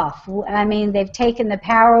off. I mean, they've taken the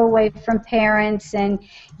power away from parents and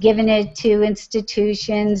given it to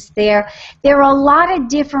institutions. There are a lot of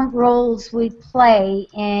different roles we play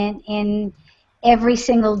in every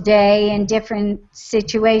single day in different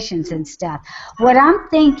situations and stuff. What I'm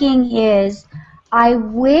thinking is, I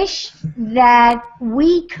wish that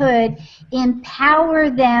we could empower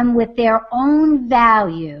them with their own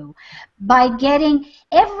value by getting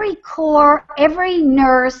every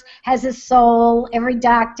nurse has a soul, every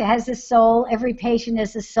doctor has a soul, every patient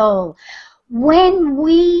has a soul. When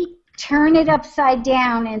we turn it upside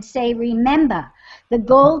down and say, remember, the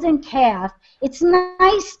golden calf, it's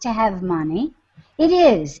nice to have money. It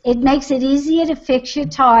is. It makes it easier to fix your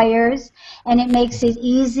tires, and it makes it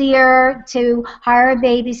easier to hire a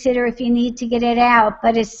babysitter if you need to get it out.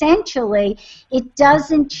 But essentially, it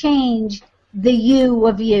doesn't change the you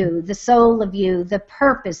of you, the soul of you, the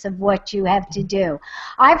purpose of what you have to do.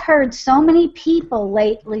 I've heard so many people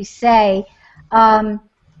lately say,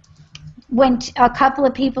 when a couple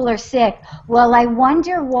of people are sick, well, I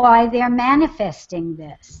wonder why they're manifesting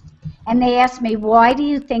this. And they ask me, why do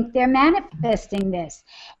you think they're manifesting this?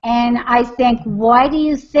 And I think, why do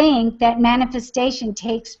you think that manifestation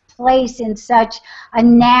takes place in such a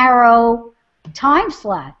narrow time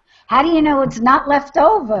slot? How do you know it's not left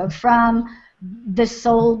over from the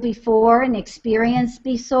soul before and experience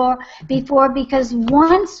before? Because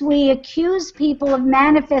once we accuse people of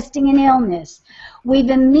manifesting an illness, we've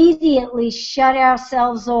immediately shut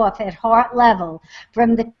ourselves off at heart level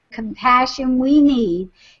from the compassion we need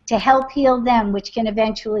to help heal them, which can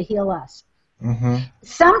eventually heal us. Mm-hmm.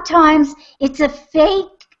 Sometimes it's a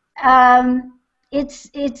fake,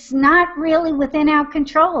 it's not really within our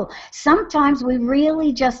control. Sometimes we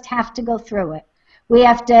really just have to go through it. We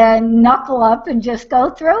have to knuckle up and just go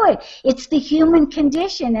through it. It's the human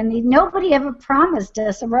condition, and nobody ever promised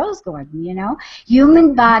us a rose garden, you know.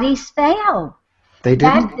 Human bodies fail. They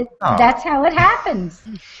didn't? That's how it happens.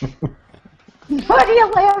 What are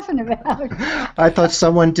you laughing about? I thought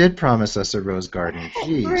someone did promise us a rose garden.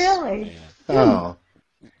 Jeez. Really? Oh.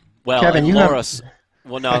 Well, Kevin, you Laura, have...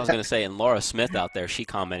 well, no, I was going to say, and Laura Smith out there, she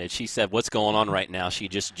commented. She said, "What's going on right now?" She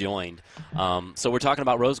just joined. So we're talking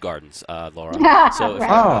about rose gardens, Laura. So if you're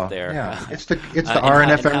out there, yeah. It's the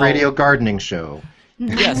RNFM Radio gardening show.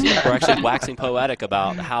 Yes, we're actually waxing poetic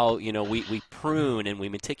about how, you know, we prune and we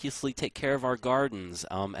meticulously take care of our gardens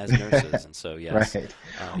as nurses. And so, yes, Right.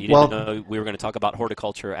 You didn't know we were going to talk about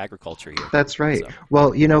horticulture, agriculture here. That's right. So.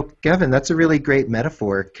 Well, you know, Kevin, that's a really great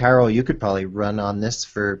metaphor. Carol, you could probably run on this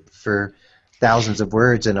for thousands of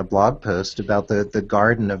words in a blog post about the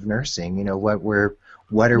garden of nursing. You know, what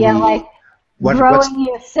are we... Like growing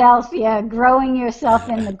yourself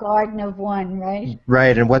in the garden of one, right?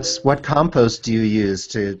 Right, and what compost do you use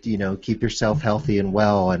to, you know, keep yourself healthy and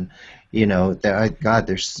well? And, you know, God,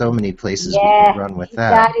 there's so many places we can run with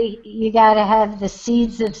that. You gotta have the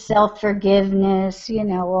seeds of self-forgiveness, you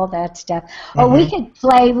know, all that stuff. Mm-hmm. Or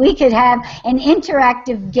we could have an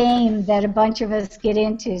interactive game that a bunch of us get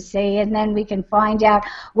into, see, and then we can find out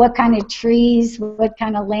what kind of trees, what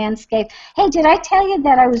kind of landscape. Hey, did I tell you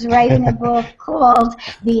that I was writing a book called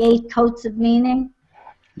The 8 Coats of Meaning?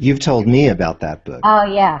 You've told me about that book. Oh,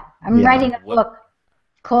 yeah. I'm writing a book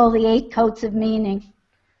called The 8 Coats of Meaning.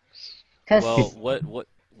 Well,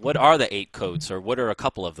 what are the 8 coats, or what are a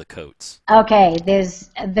couple of the coats? Okay, there's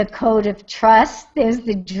the code of trust, there's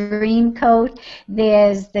the dream code,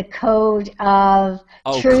 there's the code of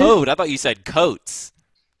truth. Code. I thought you said coats.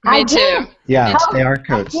 Me too. Yeah, they are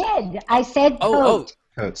coats. I did. I said coat.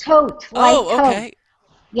 Coats. Coat, like okay. coat.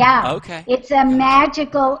 Yeah. Okay. It's a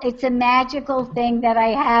magical thing that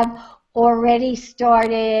I have already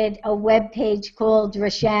started a web page called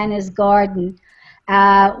Roshana's Garden.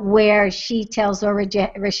 Where she tells, or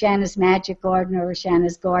Roshana's Magic Garden, or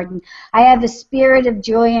Roshana's Garden. I have a spirit of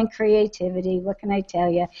joy and creativity, what can I tell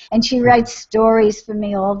you? And she writes stories for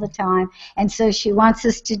me all the time. And so she wants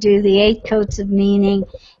us to do the 8 coats of meaning,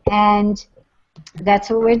 and that's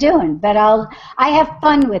what we're doing. But I have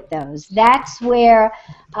fun with those. That's where,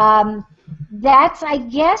 that's, I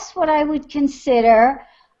guess, what I would consider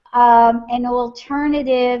an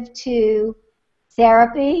alternative to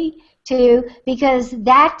therapy, because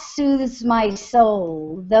that soothes my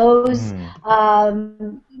soul. Those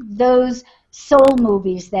soul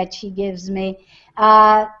movies that she gives me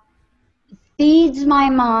feeds my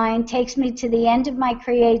mind, takes me to the end of my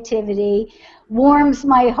creativity, warms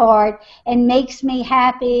my heart, and makes me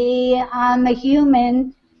happy. I'm a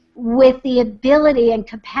human with the ability and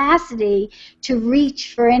capacity to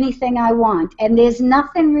reach for anything I want. And there's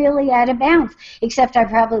nothing really out of bounds, except I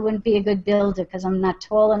probably wouldn't be a good builder because I'm not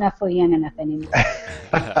tall enough or young enough anymore.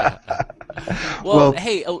 Well,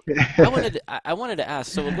 hey, I wanted to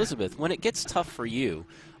ask, so Elizabeth, when it gets tough for you,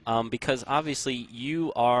 because obviously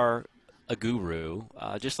you are a guru,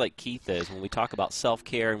 just like Keith is, when we talk about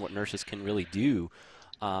self-care and what nurses can really do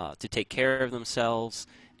to take care of themselves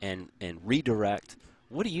and redirect.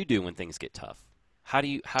 What do you do when things get tough? How do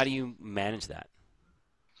you manage that?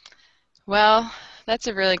 Well, that's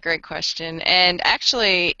a really great question. And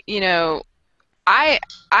actually, you know,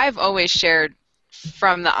 I've always shared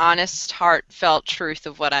from the honest, heartfelt truth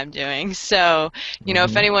of what I'm doing. So, you know,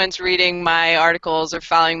 if anyone's reading my articles or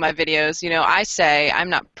following my videos, you know, I say I'm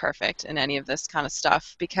not perfect in any of this kind of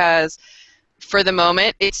stuff because for the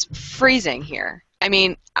moment it's freezing here. I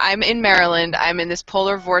mean, I'm in Maryland. I'm in this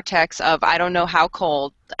polar vortex of I don't know how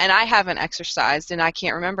cold, and I haven't exercised, and I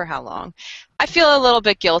can't remember how long. I feel a little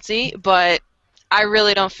bit guilty, but I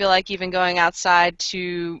really don't feel like even going outside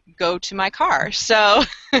to go to my car. So,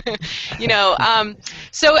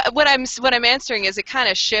 so what I'm answering is it kind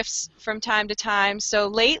of shifts from time to time. So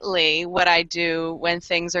lately, what I do when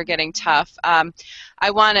things are getting tough,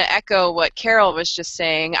 I want to echo what Carol was just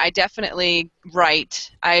saying. I definitely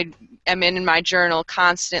write. I am in my journal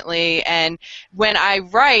constantly, and when I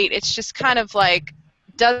write, it's just kind of like,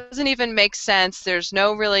 doesn't even make sense. There's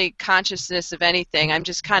no really consciousness of anything. I'm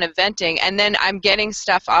just kind of venting, and then I'm getting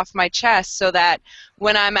stuff off my chest so that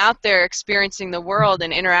when I'm out there experiencing the world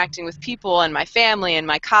and interacting with people and my family and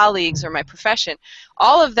my colleagues or my profession,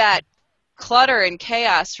 all of that clutter and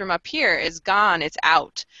chaos from up here is gone. It's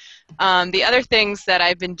out. The other things that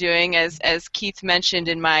I've been doing, as Keith mentioned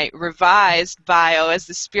in my revised bio as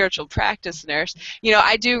the spiritual practice nurse,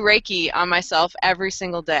 I do Reiki on myself every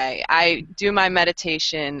single day. I do my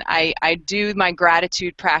meditation. I do my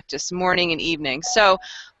gratitude practice morning and evening. So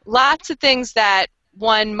lots of things that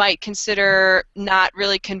one might consider not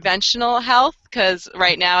really conventional health, because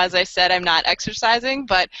right now, as I said, I'm not exercising,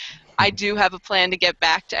 but I do have a plan to get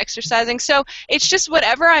back to exercising. So it's just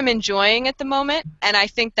whatever I'm enjoying at the moment, and I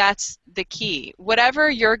think that's the key. Whatever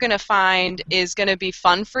you're going to find is going to be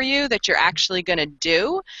fun for you that you're actually going to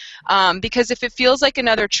do, because if it feels like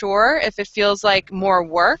another chore, if it feels like more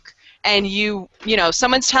work, and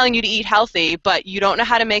someone's telling you to eat healthy, but you don't know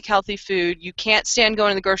how to make healthy food, you can't stand going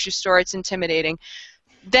to the grocery store, it's intimidating,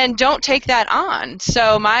 then don't take that on.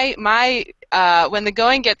 So when the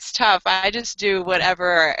going gets tough, I just do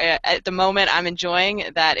whatever at the moment I'm enjoying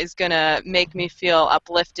that is going to make me feel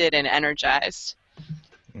uplifted and energized.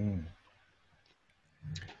 Mm.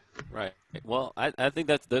 Right. Well, I think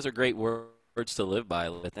those are great words to live by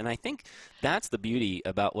with, and I think that's the beauty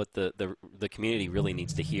about what the community really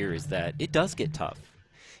needs to hear, is that it does get tough.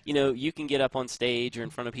 You can get up on stage or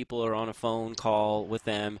in front of people or on a phone call with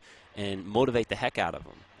them and motivate the heck out of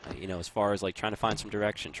them. As far as like trying to find some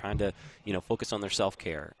direction, trying to, focus on their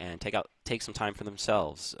self-care and take some time for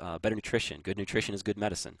themselves. Better nutrition. Good nutrition is good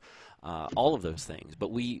medicine. All of those things.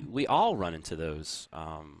 But we all run into those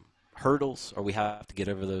hurdles, or we have to get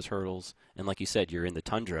over those hurdles. And like you said, you're in the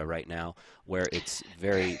tundra right now where it's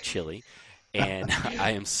very chilly. And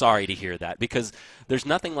I am sorry to hear that, because there's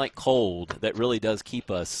nothing like cold that really does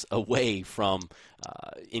keep us away from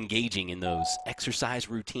engaging in those exercise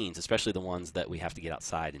routines, especially the ones that we have to get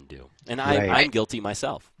outside and do. And I'm guilty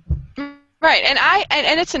myself. Right,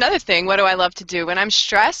 and it's another thing. What do I love to do? When I'm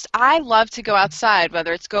stressed, I love to go outside,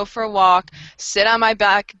 whether it's go for a walk, sit on my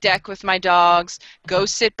back deck with my dogs, go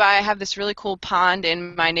sit by, I have this really cool pond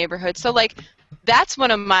in my neighborhood. So, that's one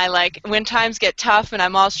of my, when times get tough and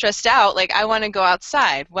I'm all stressed out, I want to go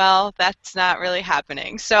outside. Well, that's not really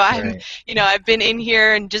happening. So I've been in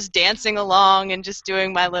here and just dancing along and just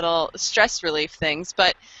doing my little stress relief things.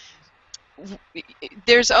 But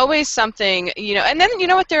there's always something, and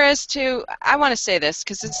then what there is too, I want to say this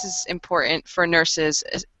because this is important for nurses,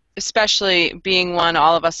 especially being one,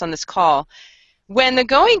 all of us on this call. When the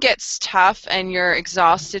going gets tough and you're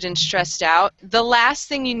exhausted and stressed out, the last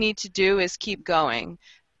thing you need to do is keep going.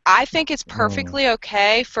 I think it's perfectly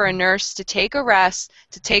okay for a nurse to take a rest,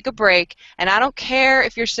 to take a break, and I don't care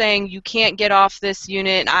if you're saying you can't get off this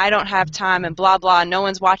unit and I don't have time and blah, blah, no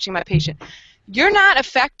one's watching my patient. You're not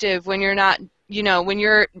effective when you're not, when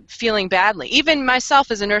you're feeling badly. Even myself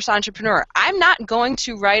as a nurse entrepreneur, I'm not going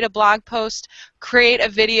to write a blog post, create a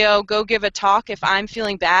video, go give a talk if I'm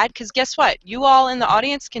feeling bad, because guess what? You all in the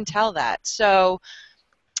audience can tell that. So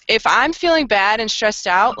if I'm feeling bad and stressed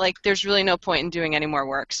out, there's really no point in doing any more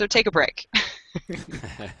work. So take a break.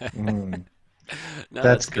 No,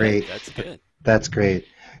 that's great. That's good. That's great.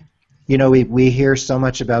 We hear so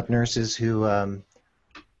much about nurses who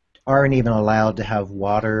aren't even allowed to have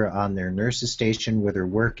water on their nurse's station where they're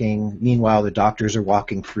working. Meanwhile, the doctors are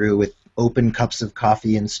walking through with open cups of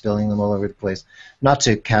coffee and spilling them all over the place. Not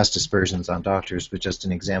to cast aspersions on doctors, but just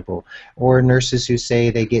an example. Or nurses who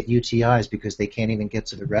say they get UTIs because they can't even get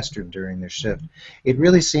to the restroom during their shift. It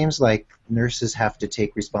really seems like nurses have to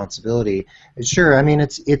take responsibility. Sure,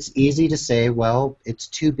 it's easy to say, well, it's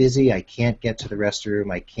too busy, I can't get to the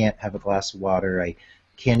restroom, I can't have a glass of water, I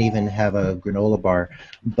can't even have a granola bar.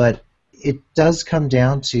 But it does come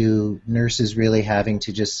down to nurses really having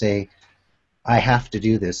to just say, I have to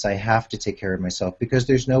do this, I have to take care of myself, because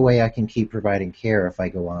there's no way I can keep providing care if I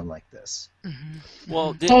go on like this. Mm-hmm.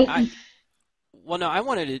 Well, I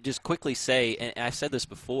wanted to just quickly say, and I've said this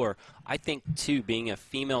before, I think, too, being a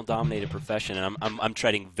female-dominated profession, and I'm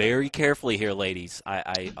treading very carefully here, ladies,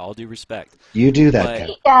 I all due respect. You do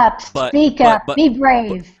that, Speak up, be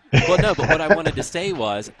brave. Well, no, but what I wanted to say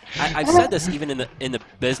was, I've said this even in the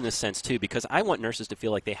business sense too, because I want nurses to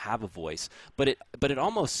feel like they have a voice. But it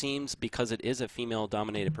almost seems, because it is a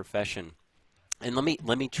female-dominated profession, and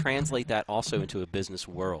let me translate that also into a business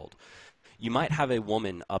world. You might have a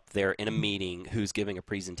woman up there in a meeting who's giving a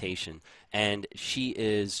presentation, and she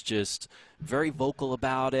is just very vocal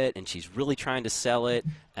about it, and she's really trying to sell it,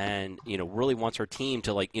 and really wants her team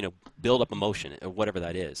to build up emotion or whatever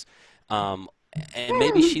that is. And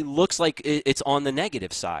maybe she looks like it's on the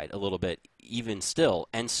negative side a little bit, even still.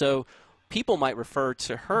 And so people might refer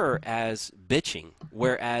to her as bitching,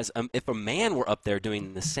 whereas if a man were up there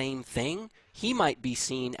doing the same thing, he might be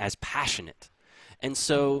seen as passionate. And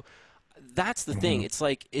so that's the thing. It's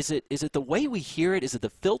like, is it the way we hear it? Is it the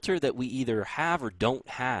filter that we either have or don't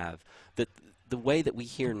have? That the way that we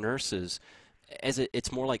hear nurses,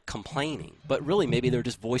 it's more like complaining, but really maybe they're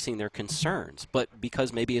just voicing their concerns. But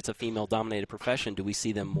because maybe it's a female-dominated profession, do we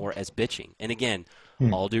see them more as bitching? And again,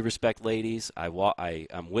 all due respect, ladies,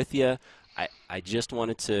 I'm with you. I just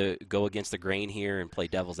wanted to go against the grain here and play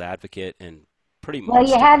devil's advocate and pretty much. Well,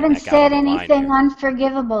 you haven't said anything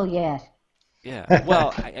unforgivable yet. Yeah.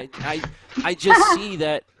 Well, I just see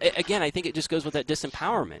that again. I think it just goes with that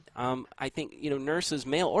disempowerment. I think nurses,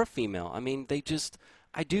 male or female. I mean,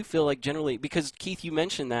 I do feel like generally, because Keith, you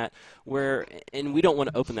mentioned that and we don't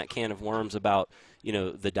want to open that can of worms about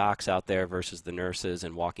the docs out there versus the nurses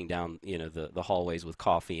and walking down the hallways with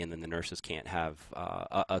coffee, and then the nurses can't have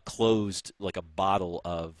a closed, like a bottle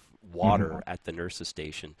of water at the nurses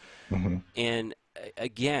station. And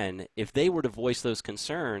again, if they were to voice those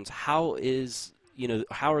concerns, how's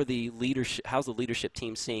the leadership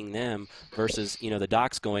team seeing them versus the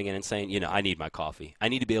docs going in and saying, I need my coffee, I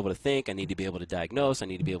need to be able to think, I need to be able to diagnose, I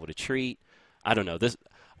need to be able to treat. I don't know this.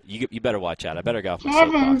 You better watch out. I better go off my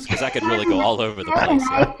soapbox, because I could really go all over the place.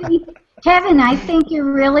 Kevin, I think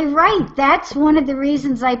you're really right. That's one of the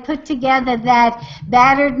reasons I put together that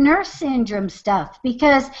battered nurse syndrome stuff.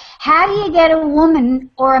 Because how do you get a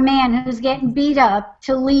woman or a man who's getting beat up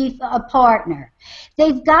to leave a partner?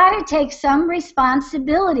 They've got to take some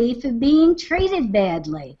responsibility for being treated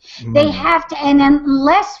badly. They have to, and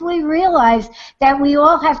unless we realize that we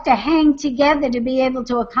all have to hang together to be able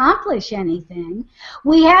to accomplish anything,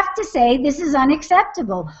 we have to say this is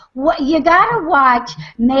unacceptable. You got to watch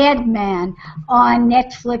Mad Men on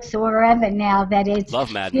Netflix or wherever now that it's,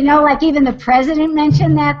 love Mad Men. Like even the president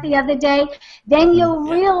mentioned that the other day. Then you'll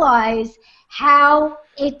realize how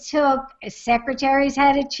it took, secretaries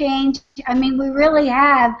had to change. I mean, we really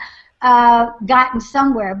have gotten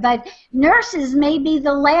somewhere. But nurses may be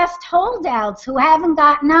the last holdouts who haven't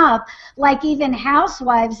gotten up, like even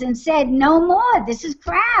housewives, and said, no more, this is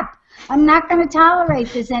crap. I'm not going to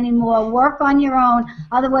tolerate this anymore. Work on your own.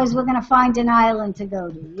 Otherwise, we're going to find an island to go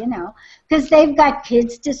to, because they've got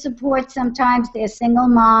kids to support. Sometimes they're single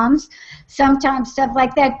moms, sometimes stuff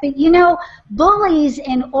like that. But, bullies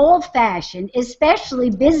in old fashion, especially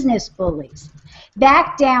business bullies,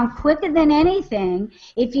 back down quicker than anything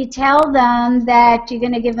if you tell them that you're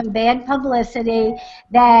going to give them bad publicity,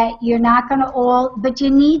 that you're not going to but you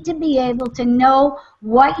need to be able to know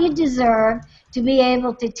what you deserve, to be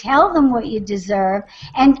able to tell them what you deserve.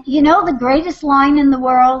 And the greatest line in the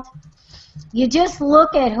world? You just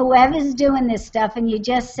look at whoever's doing this stuff and you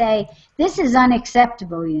just say, this is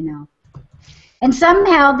unacceptable, And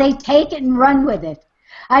somehow they take it and run with it.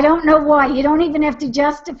 I don't know why. You don't even have to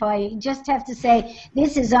justify it. You just have to say,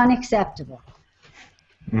 this is unacceptable.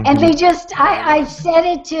 And they just, I've said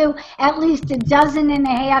it to at least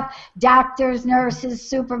 12 doctors, nurses,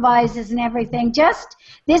 supervisors, and everything. Just,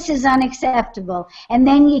 this is unacceptable. And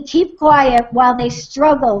then you keep quiet while they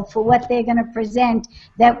struggle for what they're going to present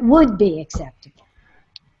that would be acceptable.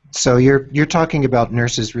 So you're talking about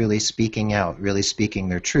nurses really speaking out, really speaking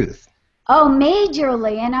their truth. Oh,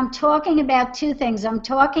 majorly. And I'm talking about two things. I'm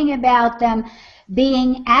talking about them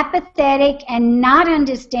being apathetic and not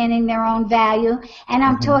understanding their own value. And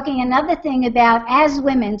I'm talking another thing about, as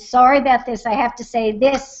women, sorry about this, I have to say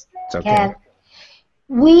this, it's okay. Kev,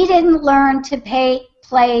 we didn't learn to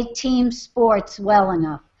play team sports well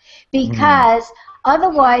enough, because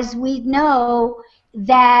otherwise we'd know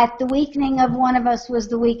that the weakening of one of us was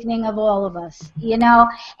the weakening of all of us,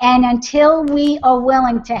 and until we are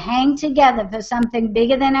willing to hang together for something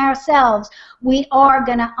bigger than ourselves, we are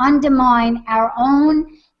going to undermine our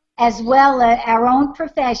own, as well as our own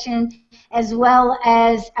profession, as well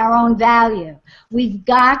as our own value. We've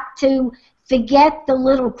got to forget the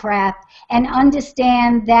little crap and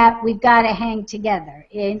understand that we've got to hang together.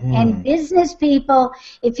 And business people,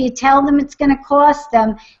 if you tell them it's going to cost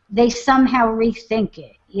them, they somehow rethink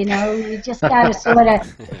it. You know, you just got to sort of,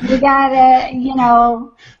 you got to, you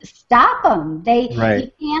know, stop them. Right.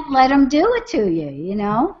 You can't let them do it to you, you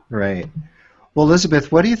know? Right. Well,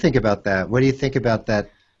 Elizabeth, what do you think about that? What do you think about that,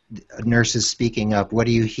 nurses speaking up? What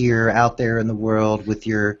do you hear out there in the world with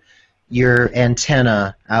your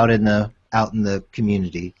antenna out in the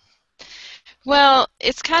community? Well,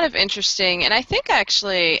 it's kind of interesting, and I think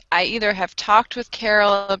actually I either have talked with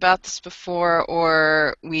Carol about this before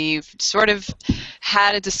or we've sort of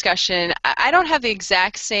had a discussion. I don't have the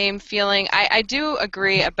exact same feeling. I do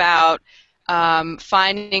agree about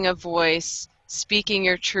finding a voice, speaking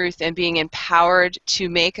your truth, and being empowered to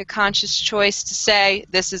make a conscious choice to say,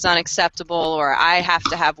 this is unacceptable, or I have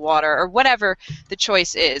to have water, or whatever the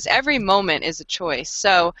choice is. Every moment is a choice.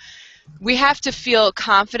 So we have to feel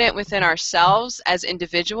confident within ourselves as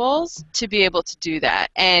individuals to be able to do that.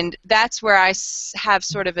 And that's where I have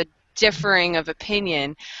sort of a differing of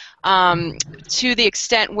opinion, to the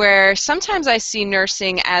extent where sometimes I see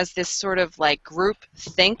nursing as this sort of like group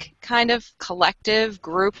think kind of collective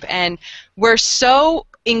group, and we're so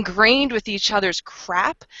ingrained with each other's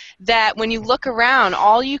crap that when you look around,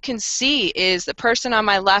 all you can see is the person on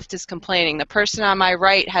my left is complaining, the person on my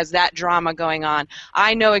right has that drama going on,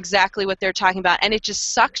 I know exactly what they're talking about, and it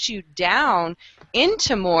just sucks you down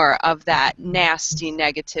into more of that nasty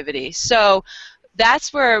negativity. So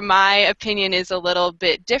that's where my opinion is a little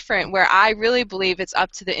bit different, where I really believe it's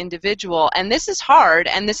up to the individual. And this is hard,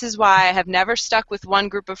 and this is why I have never stuck with one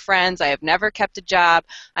group of friends. I have never kept a job.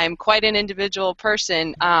 I am quite an individual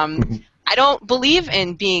person. I don't believe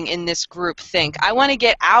in being in this group think. I want to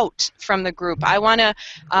get out from the group. I want to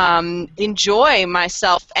enjoy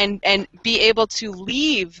myself and be able to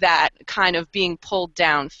leave that kind of being pulled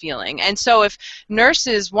down feeling. And so if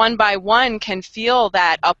nurses one by one can feel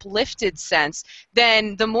that uplifted sense,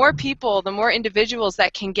 then the more people, the more individuals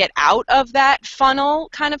that can get out of that funnel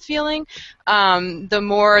kind of feeling, the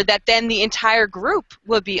more that then the entire group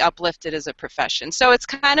will be uplifted as a profession. So it's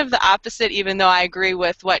kind of the opposite, even though I agree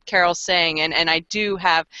with what Carol's saying, and I do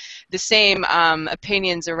have the same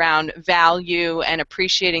opinions around value and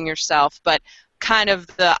appreciating yourself, but kind of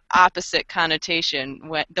the opposite connotation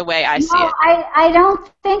the way I see it. I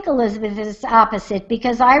don't think, Elizabeth, is opposite,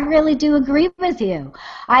 because I really do agree with you.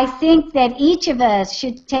 I think that each of us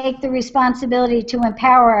should take the responsibility to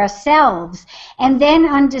empower ourselves and then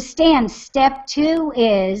understand step 2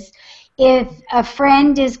 is, if a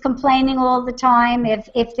friend is complaining all the time,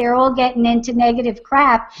 if they're all getting into negative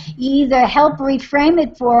crap, you either help reframe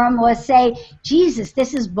it for them or say, Jesus,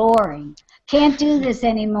 this is boring. Can't do this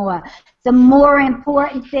anymore. The more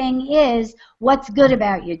important thing is what's good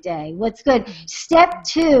about your day, what's good. Step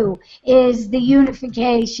 2 is the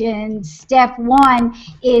unification. Step 1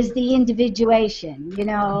 is the individuation, you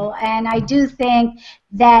know, and I do think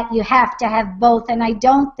that you have to have both, and I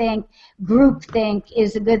don't think groupthink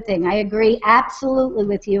is a good thing. I agree absolutely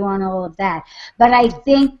with you on all of that, but I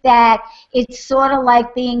think that it's sort of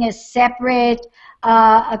like being a separate,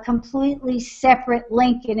 a completely separate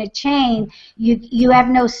link in a chain. You have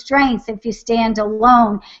no strength if you stand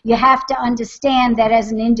alone. You have to understand that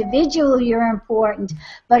as an individual you're important,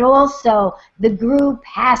 but also the group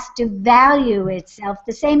has to value itself,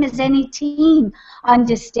 the same as any team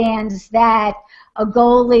understands that a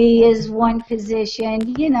goalie is one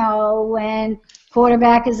position, you know, and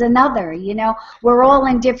quarterback is another, you know. We're all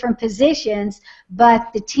in different positions,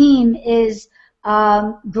 but the team is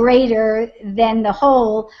greater than the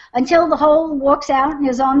whole until the whole walks out and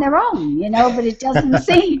is on their own, you know, but it doesn't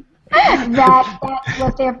seem that that's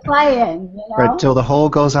what they're playing, you know. Right, till the whole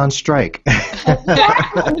goes on strike.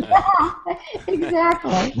 Exactly.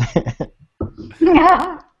 Exactly.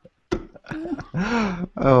 Yeah.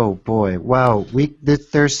 Oh boy! Wow,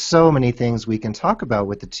 there's so many things we can talk about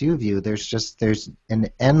with the two of you. There's an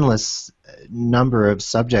endless number of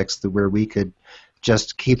subjects where we could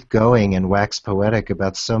just keep going and wax poetic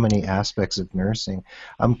about so many aspects of nursing.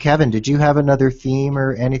 Kevin, did you have another theme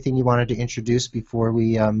or anything you wanted to introduce before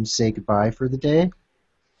we say goodbye for the day?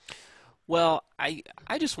 Well, I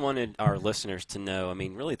just wanted our listeners to know, I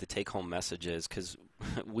mean, really the take-home message is, because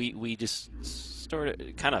we just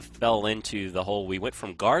kind of fell into the whole, we went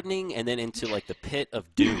from gardening and then into like the pit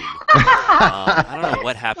of doom. I don't know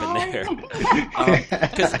what happened there.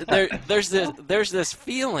 Because there's this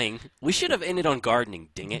feeling, we should have ended on gardening,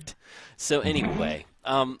 dang it. So anyway.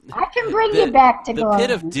 I can bring you back to gardening. The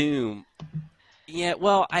pit of doom. Yeah,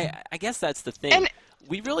 well, I guess that's the thing.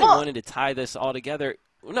 We really wanted to tie this all together.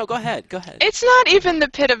 No, go ahead. It's not even the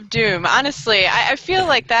pit of doom. Honestly, I feel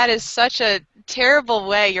like that is such a terrible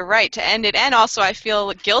way, you're right, to end it. And also I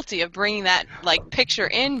feel guilty of bringing that like picture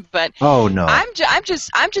in, but Oh no. I'm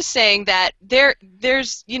just saying that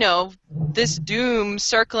there's, you know, this doom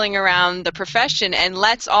circling around the profession, and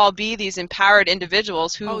let's all be these empowered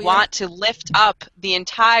individuals who want to lift up the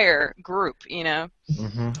entire group, you know.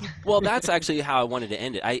 Well, that's actually how I wanted to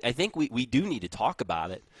end it. I think we do need to talk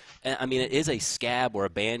about it. I mean, it is a scab or a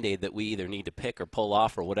Band-Aid that we either need to pick or pull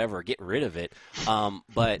off or whatever, get rid of it.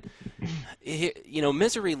 But, you know,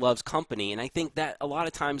 misery loves company, and I think that a lot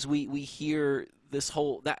of times we hear this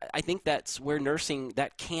whole, I think that's where nursing,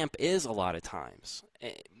 that camp is a lot of times.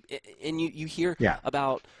 And you hear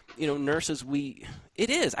about, you know, nurses, it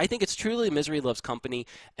is. I think it's truly misery loves company,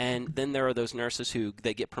 and then there are those nurses who,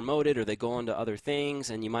 they get promoted or they go on to other things,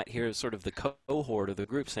 and you might hear sort of the cohort of the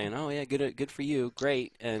group saying, oh yeah, good for you,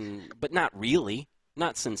 great, but not really,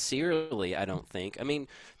 not sincerely, I don't think. I mean,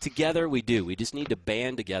 together we do. We just need to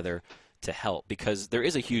band together to help, because there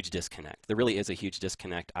is a huge disconnect. There really is a huge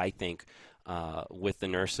disconnect, I think, with the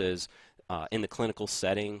nurses in the clinical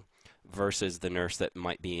setting versus the nurse that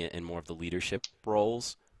might be in more of the leadership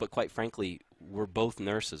roles. But quite frankly, we're both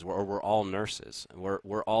nurses, or we're all nurses.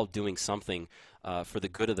 We're all doing something for the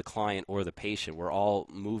good of the client or the patient. We're all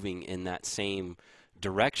moving in that same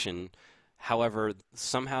direction. However,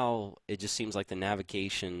 somehow it just seems like the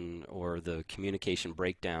navigation or the communication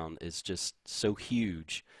breakdown is just so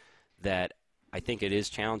huge that I think it is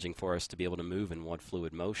challenging for us to be able to move in one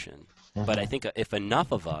fluid motion. But I think if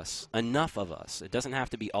enough of us, it doesn't have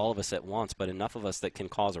to be all of us at once, but enough of us that can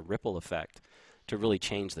cause a ripple effect to really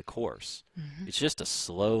change the course. It's just a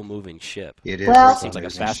slow-moving ship. It is. Well, It seems like a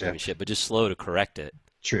fast-moving ship, but just slow to correct it.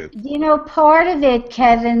 True. You know, part of it,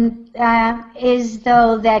 Kevin, is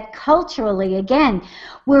though that culturally, again,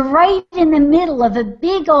 we're right in the middle of a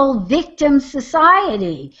big old victim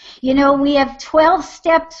society. You know, we have 12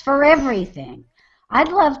 steps for everything. I'd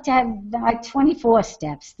love to have 24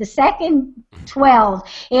 steps. The second 12,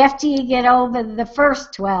 after you get over the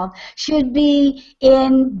first 12, should be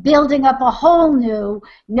in building up a whole new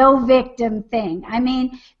no victim thing. I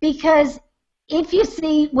mean, because if you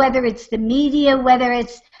see, whether it's the media, whether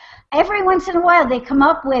it's every once in a while they come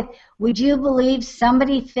up with, would you believe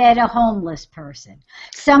somebody fed a homeless person?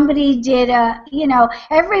 Somebody did a, you know,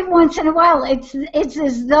 every once in a while it's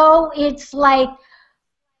as though it's like,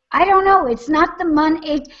 I don't know, it's not the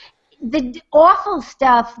money, the awful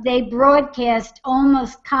stuff they broadcast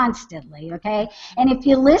almost constantly, okay? And if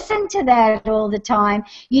you listen to that all the time,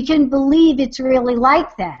 you can believe it's really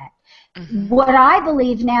like that. What I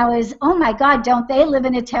believe now is, oh my God, don't they live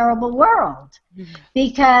in a terrible world?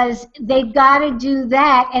 Because they've got to do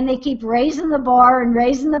that, and they keep raising the bar and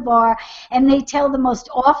raising the bar, and they tell the most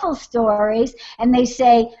awful stories, and they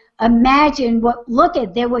say, imagine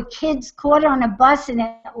there were kids caught on a bus in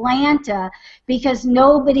Atlanta because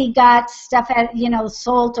nobody got stuff out, you know,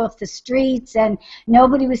 salt off the streets, and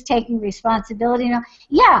nobody was taking responsibility. You know,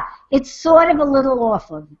 yeah, it's sort of a little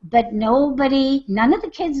awful, but none of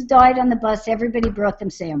the kids died on the bus. Everybody brought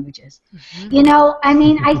them sandwiches. You know, I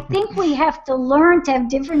mean, I think we have to learn to have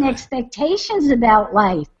different expectations about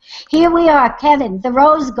life. Here we are, Kevin, the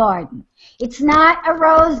Rose Garden. It's not a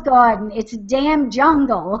rose garden. It's a damn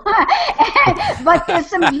jungle. But there's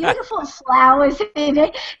some beautiful flowers in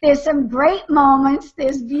it. There's some great moments.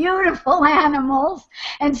 There's beautiful animals.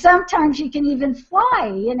 And sometimes you can even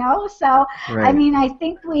fly, you know. So, right. I mean, I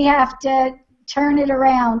think we have to turn it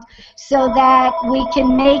around so that we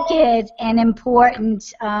can make it an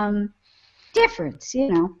important difference,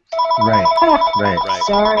 you know. Right, right.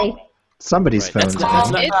 Sorry. Somebody's phone.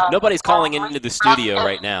 Nobody's calling into the studio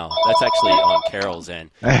right now. That's actually on Carol's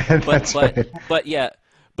end.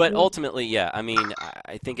 But ultimately, yeah. I mean,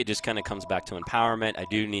 I think it just kind of comes back to empowerment.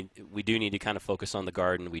 We do need to kind of focus on the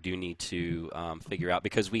garden. We do need to figure out,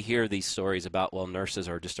 because we hear these stories about, well, nurses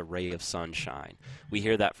are just a ray of sunshine. We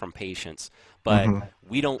hear that from patients, but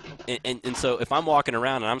we don't. And so if I'm walking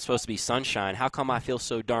around and I'm supposed to be sunshine, how come I feel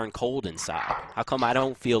so darn cold inside? How come I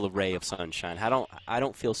don't feel a ray of sunshine? I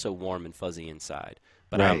don't feel so warm and fuzzy inside?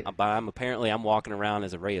 But right. I'm walking around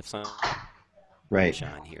as a ray of sunshine. Right.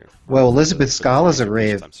 Here. Well, Elizabeth Scala's a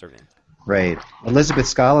ray of Elizabeth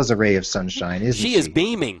Scala's a ray of sunshine, isn't she? She is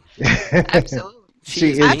beaming. Absolutely.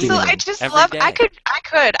 She is Absolutely. beaming. I just love. I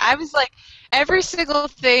could. I was like, every single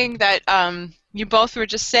thing that you both were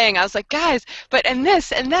just saying, I was like, guys, but and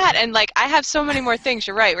this and that, and like, I have so many more things.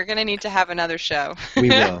 You're right. We're gonna need to have another show.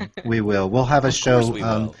 We will. We'll have a show. We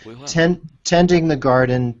will. Tending the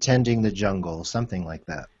garden, tending the jungle, something like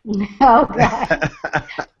that. Oh God.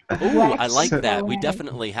 Ooh, I like that. We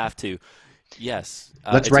definitely have to Yes.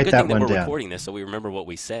 Let's it's write a good that thing one that we're down. recording this so we remember what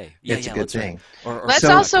we say. It's a good thing. Let's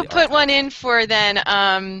also put one in for then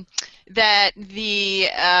that the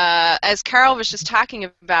as Carol was just talking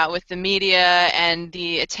about with the media and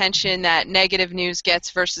the attention that negative news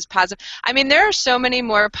gets versus positive. I mean, there are so many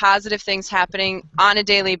more positive things happening on a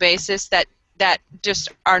daily basis that just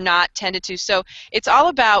are not tended to. So it's all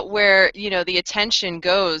about where, the attention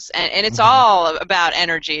goes, and it's all about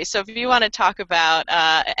energy. So if you want to talk about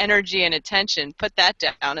energy and attention, put that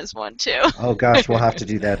down as one too. Oh gosh, we'll have to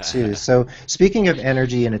do that too. So speaking of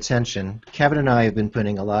energy and attention, Kevin and I have been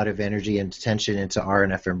putting a lot of energy and attention into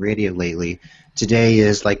RNFM Radio lately. Today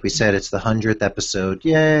is, like we said, it's the 100th episode.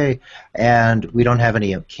 Yay! And we don't have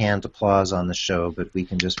any canned applause on the show, but we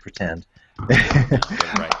can just pretend.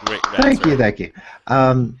 Thank you.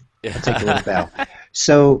 I'll take a little bow.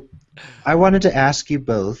 So I wanted to ask you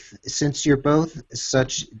both, since you're both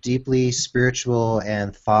such deeply spiritual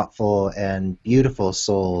and thoughtful and beautiful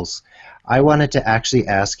souls, I wanted to actually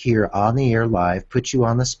ask here on the air live, put you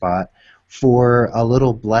on the spot, for a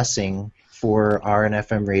little blessing for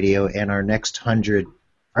RNFM Radio and our next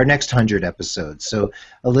 100 episodes. So,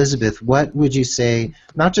 Elizabeth, what would you say,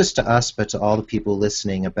 not just to us, but to all the people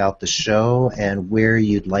listening, about the show and where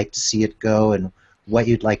you'd like to see it go and what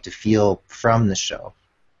you'd like to feel from the show?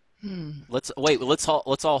 Let's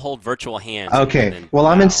all hold virtual hands. Okay. Well,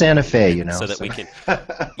 I'm in Santa Fe, so that we can.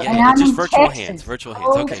 Yeah, just virtual hands.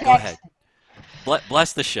 Oh, Okay, go ahead.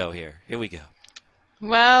 Bless the show here. Here we go.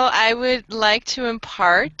 Well, I would like to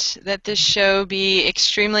impart that this show be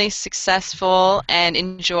extremely successful and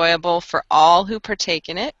enjoyable for all who partake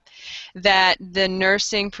in it, that the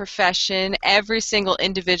nursing profession, every single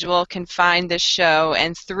individual can find this show,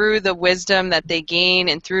 and through the wisdom that they gain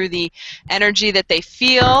and through the energy that they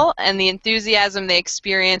feel and the enthusiasm they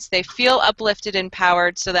experience, they feel uplifted and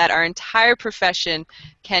empowered so that our entire profession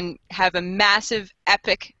can have a massive,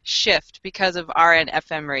 epic shift because of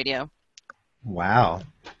RNFM Radio. Wow.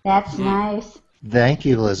 That's nice. Thank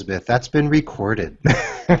you, Elizabeth. That's been recorded.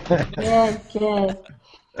 Good.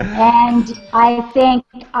 And I think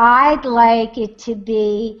I'd like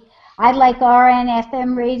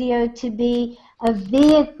RNFM Radio to be a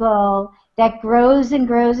vehicle that grows and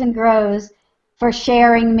grows and grows for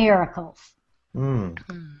sharing miracles.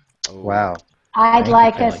 Wow. I'd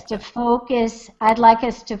like us to focus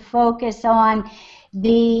on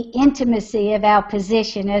the intimacy of our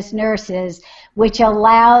position as nurses, which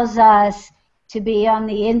allows us to be on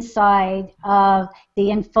the inside of the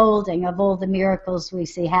unfolding of all the miracles we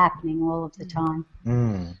see happening all of the time.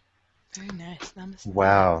 Very nice. Namaste.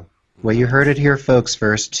 Wow. Well, you heard it here, folks,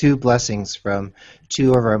 first. 2 blessings from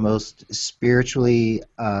 2 of our most spiritually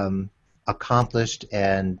accomplished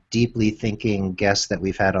and deeply thinking guests that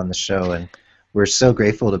we've had on the show, and we're so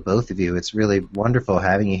grateful to both of you. It's really wonderful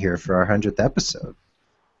having you here for our 100th episode.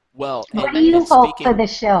 Well, what do you hope for the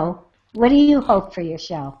show? What do you hope for your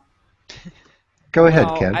show? Go ahead,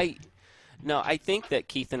 Kev. I think that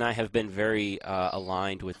Keith and I have been very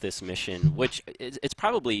aligned with this mission, which it's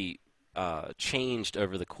probably changed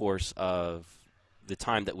over the course of the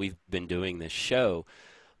time that we've been doing this show,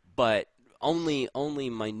 but only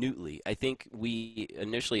minutely. I think we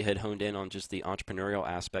initially had honed in on just the entrepreneurial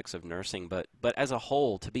aspects of nursing, but as a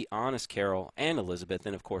whole, to be honest, Carol and Elizabeth,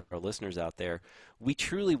 and of course our listeners out there, we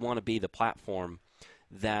truly want to be the platform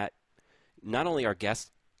that not only our guests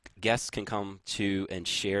can come to and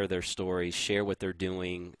share their stories, share what they're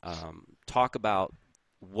doing, talk about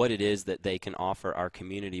what it is that they can offer our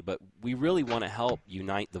community, but we really want to help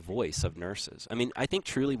unite the voice of nurses. I mean, I think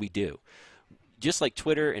truly we do. Just like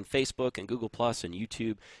Twitter and Facebook and Google Plus and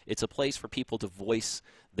YouTube, it's a place for people to voice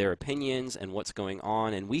their opinions and what's going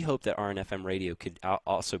on, and we hope that RNFM Radio could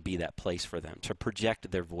also be that place for them to project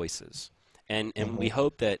their voices. And we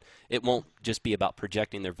hope that it won't just be about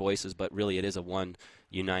projecting their voices, but really it is a one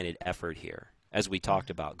united effort here, as we talked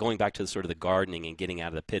about, going back to the gardening and getting out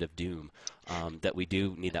of the pit of doom, that we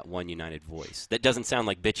do need that one united voice. That doesn't sound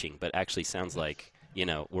like bitching, but actually sounds like,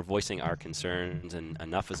 we're voicing our concerns, and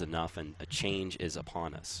enough is enough, and a change is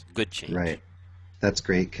upon us. Good change. Right. That's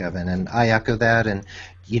great, Kevin, and I echo that. And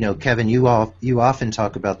Kevin, you often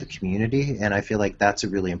talk about the community, and I feel like that's a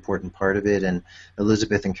really important part of it. And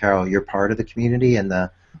Elizabeth and Carol, you're part of the community, and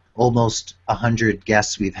the almost 100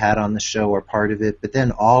 guests we've had on the show are part of it. But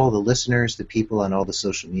then all the listeners, the people on all the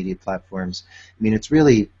social media platforms. I mean, it's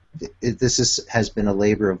really has been a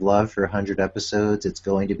labor of love for 100 episodes. It's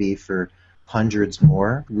going to be for hundreds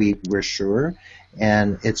more, we're sure,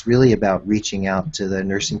 and it's really about reaching out to the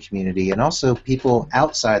nursing community and also people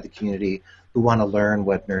outside the community who want to learn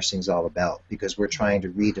what nursing's all about, because we're trying to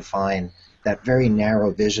redefine that very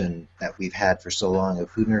narrow vision that we've had for so long of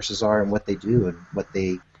who nurses are and what they do and what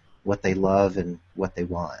they love and what they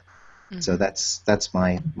want. So that's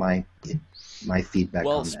my feedback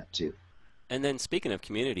on that too. And then speaking of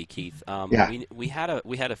community, Keith, Yeah. we had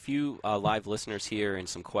a few live listeners here and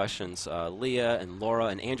some questions. Leah and Laura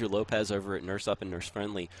and Andrew Lopez over at Nurse Up and Nurse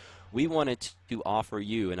Friendly. We wanted to offer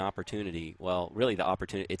you an opportunity. Well, really, the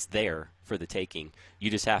opportunity, it's there for the taking. You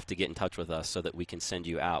just have to get in touch with us so that we can send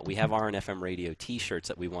you out. We have RNFM Radio T-shirts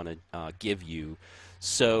that we want to give you.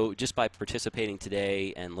 So just by participating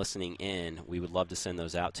today and listening in, we would love to send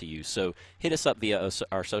those out to you. So hit us up via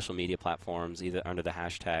our social media platforms, either under the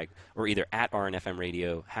hashtag or either at RNFM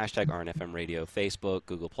Radio, hashtag RNFM Radio, Facebook,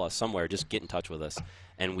 Google+, somewhere. Just get in touch with us,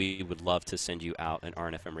 and we would love to send you out an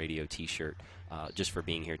RNFM Radio T-shirt just for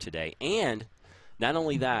being here today. And not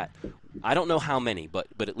only that, I don't know how many, but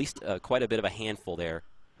at least quite a bit of a handful there.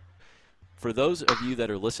 For those of you that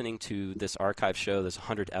are listening to this archive show, this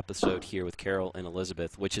 100th episode here with Carol and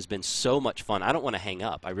Elizabeth, which has been so much fun. I don't want to hang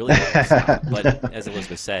up. I really don't want to stop. But as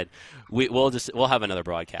Elizabeth said, we'll have another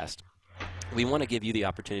broadcast. We want to give you the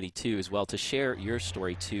opportunity, too, as well, to share your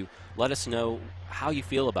story, to let us know how you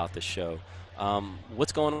feel about this show.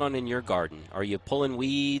 What's going on in your garden? Are you pulling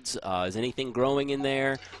weeds? Is anything growing in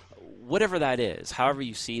there? Whatever that is, however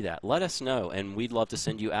you see that, let us know, and we'd love to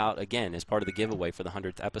send you out, again, as part of the giveaway for the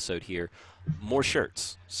 100th episode here, more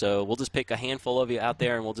shirts. So we'll just pick a handful of you out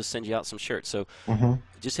there, and we'll just send you out some shirts. So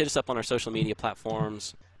just hit us up on our social media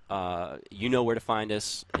platforms. You know where to find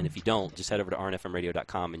us, and if you don't, just head over to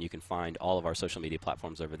rnfmradio.com, and you can find all of our social media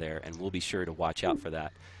platforms over there, and we'll be sure to watch out for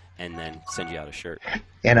that and then send you out a shirt.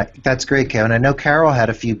 And that's great, Kevin. I know Carol had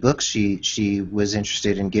a few books she was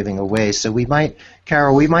interested in giving away. So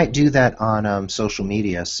Carol, we might do that on social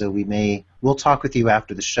media. So we'll talk with you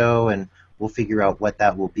after the show, and we'll figure out what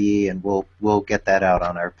that will be, and we'll get that out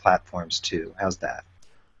on our platforms too. How's that?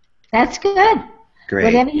 That's good. Great.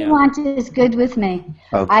 Whatever you want is good with me.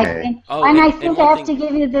 Okay. I think I have to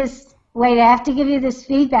give you this. Wait, I have to give you this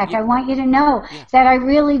feedback. I want you to know that I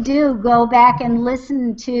really do go back and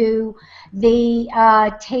listen to the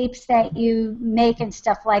tapes that you make and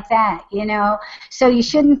stuff like that, you know. So you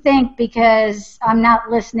shouldn't think because I'm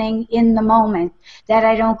not listening in the moment that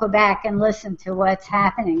I don't go back and listen to what's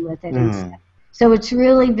happening with it and stuff. So it's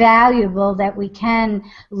really valuable that we can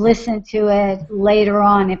listen to it later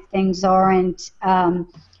on if things aren't,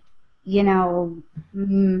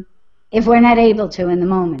 if we're not able to in the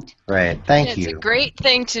moment. Right. Thank you. It's a great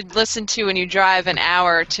thing to listen to when you drive an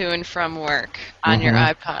hour to and from work on your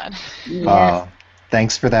iPod. Yes. Oh,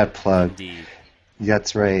 thanks for that plug. Indeed.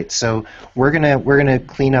 That's right. So we're gonna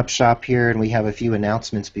clean up shop here, and we have a few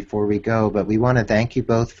announcements before we go. But we want to thank you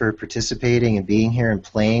both for participating and being here and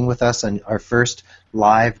playing with us on our first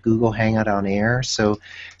live Google Hangout on air. So,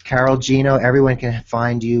 Carol, Gino, everyone can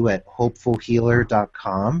find you at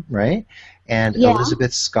hopefulhealer.com, right? And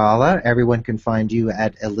Elizabeth Scala, everyone can find you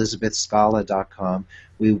at elizabethscala.com.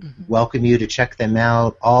 We welcome you to check them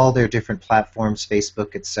out, all their different platforms,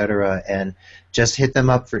 Facebook, etc., and just hit them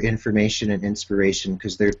up for information and inspiration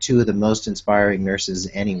because they're two of the most inspiring nurses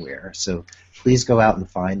anywhere. So please go out and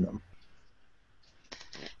find them.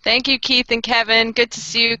 Thank you, Keith and Kevin. Good to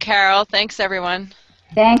see you, Carol. Thanks, everyone.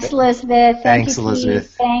 Thanks, Elizabeth. Thanks, Elizabeth.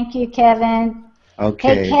 Keith. Thank you, Kevin.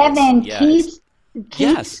 Okay. Hey, Kevin,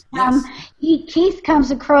 Keith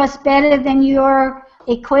comes across better than your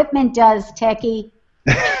equipment does, Techie.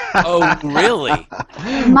 Oh, really? Much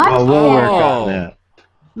we'll better. work on that.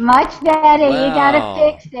 Much better. Wow. You got to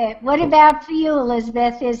fix it. What about for you,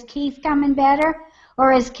 Elizabeth? Is Keith coming better,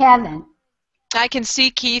 or is Kevin? I can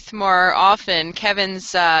see Keith more often.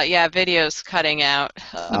 Kevin's, video's cutting out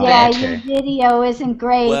a bit. Your video isn't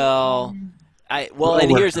great. Well, and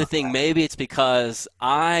here's the thing. Maybe it's because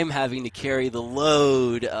I'm having to carry the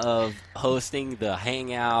load of hosting the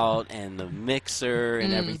Hangout and the mixer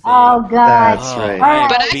and everything. Oh, God. That's right.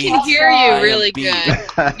 But I can hear you really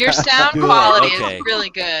good. Your sound quality is really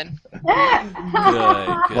good. Good.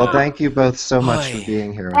 Well, thank you both so much for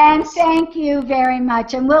being here. And thank you very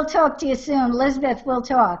much. And we'll talk to you soon. Elizabeth, we'll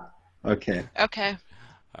talk. Okay. Okay.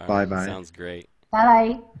 All right, Bye-bye. Sounds great.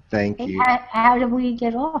 Bye. Thank you. How do we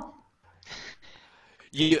get off?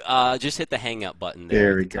 You just hit the hang up button there.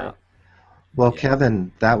 There we go. Well,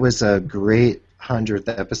 Kevin, that was a great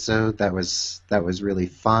 100th episode. That was really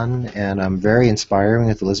fun, and very inspiring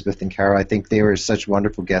with Elizabeth and Carol. I think they were such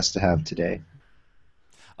wonderful guests to have today.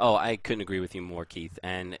 Oh, I couldn't agree with you more, Keith.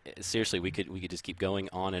 And seriously, we could just keep going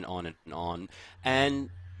on and on and on. And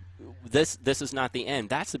this is not the end.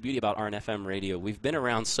 That's the beauty about RNFM Radio. We've been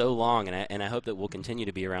around so long, and I hope that we'll continue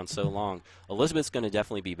to be around so long. Elizabeth's going to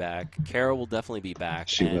definitely be back. Carol will definitely be back.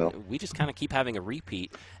 She will. We just kind of keep having a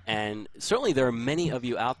repeat. And certainly there are many of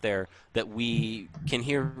you out there that we can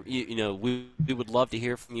hear. You know, we would love to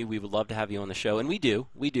hear from you. We would love to have you on the show, and we do.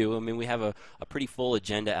 We do. I mean, we have a pretty full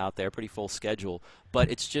agenda out there, pretty full schedule. But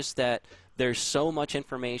it's just that there's so much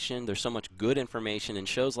information. There's so much good information, and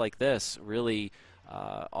shows like this really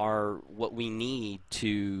are what we need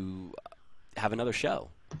to have another show,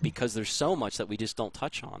 because there's so much that we just don't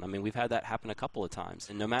touch on. I mean, we've had that happen a couple of times,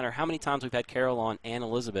 and no matter how many times we've had Carol on and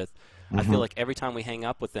Elizabeth, I feel like every time we hang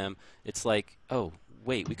up with them, it's like, oh,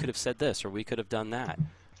 wait, we could have said this or we could have done that.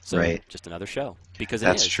 So just another show, because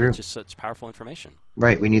That's true. It's just such powerful information.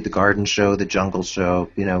 Right. We need the garden show, the jungle show.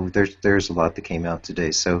 You know, there's a lot that came out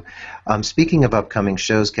today. So speaking of upcoming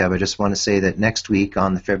shows, Kev, I just want to say that next week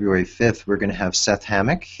on the February 5th, we're going to have Seth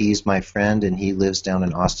Hammock. He's my friend, and he lives down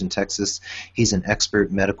in Austin, Texas. He's an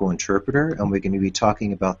expert medical interpreter, and we're going to be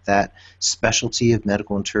talking about that specialty of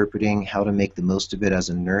medical interpreting, how to make the most of it as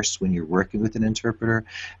a nurse when you're working with an interpreter,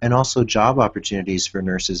 and also job opportunities for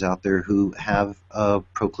nurses out there who have a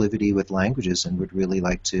proclivity with languages and would really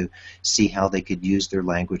like to see how they could use their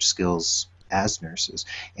language skills as nurses.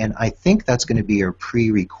 And I think that's going to be our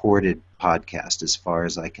pre-recorded podcast as far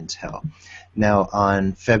as I can tell. Now,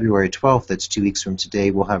 on February 12th, that's 2 weeks from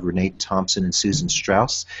today, we'll have Renee Thompson and Susan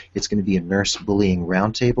Strauss. It's going to be a nurse bullying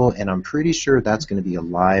roundtable, and I'm pretty sure that's going to be a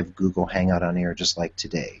live Google Hangout on air just like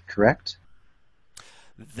today, correct?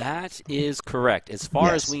 That is correct. As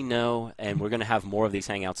far as we know, and we're going to have more of these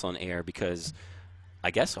Hangouts on air because I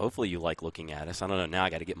guess hopefully you like looking at us. I don't know. Now I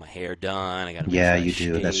got to get my hair done. I got to you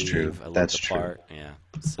do. shave. That's true. That's true. Part. Yeah.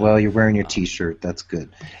 So, well, you're wearing your T-shirt. That's good.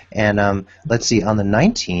 And let's see. On the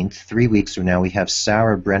 19th, 3 weeks from now, we have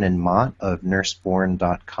Sarah Brennan Mott of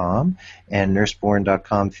NurseBorn.com, and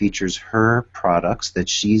NurseBorn.com features her products that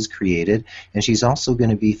she's created, and she's also going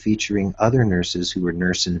to be featuring other nurses who are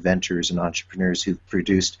nurse inventors and entrepreneurs who've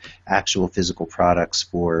produced actual physical products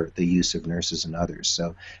for the use of nurses and others.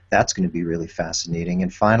 So that's going to be really fascinating.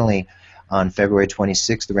 And finally, on February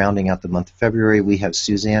 26th, rounding out the month of February, we have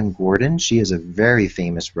Suzanne Gordon. She is a very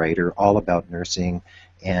famous writer all about nursing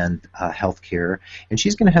and healthcare, and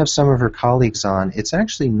she's going to have some of her colleagues on. It's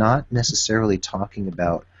actually not necessarily talking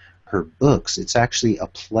about her books. It's actually a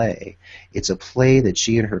play. It's a play that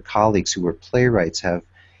she and her colleagues, who are playwrights,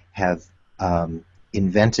 have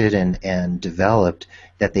invented and developed,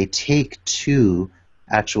 that they take to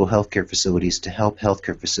actual healthcare facilities to help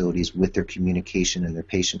healthcare facilities with their communication and their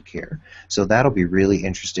patient care. So that'll be really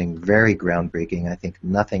interesting, very groundbreaking. I think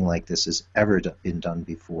nothing like this has ever been done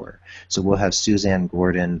before. So we'll have Suzanne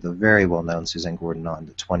Gordon, the very well-known Suzanne Gordon, on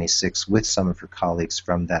the 26th with some of her colleagues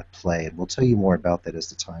from that play, and we'll tell you more about that as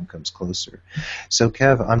the time comes closer. So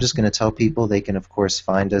Kev, I'm just going to tell people they can, of course,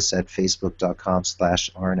 find us at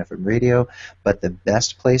facebook.com/RNFM Radio, but the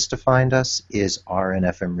best place to find us is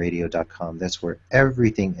rnfmradio.com. That's where everything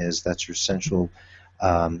is. That's your central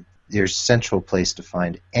place to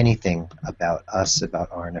find anything about us, about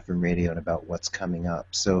RNFM Radio, and about what's coming up.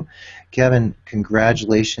 So, Kevin,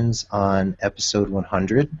 congratulations on episode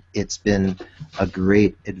 100. It's been a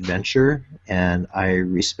great adventure, and I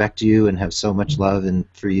respect you and have so much love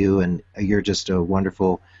for you, and you're just a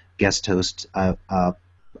wonderful guest host,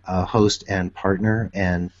 host and partner,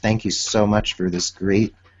 and thank you so much for this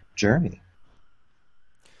great journey.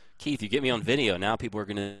 Keith, you get me on video. Now people are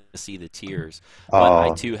going to see the tears.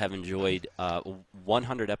 But I, too, have enjoyed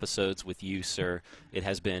 100 episodes with you, sir. It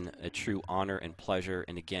has been a true honor and pleasure.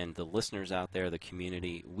 And, again, the listeners out there, the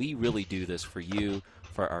community, we really do this for you,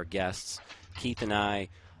 for our guests. Keith and I,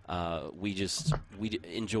 we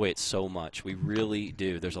enjoy it so much. We really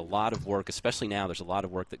do. There's a lot of work, especially now. There's a lot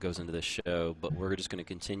of work that goes into this show, but we're just going to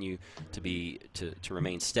continue to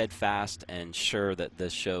remain steadfast and sure that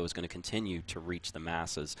this show is going to continue to reach the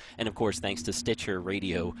masses. And of course, thanks to Stitcher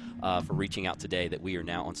Radio for reaching out today. That we are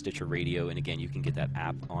now on Stitcher Radio, and again, you can get that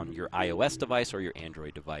app on your iOS device or your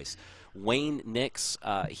Android device. Wayne Nix,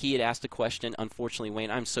 he had asked a question. Unfortunately,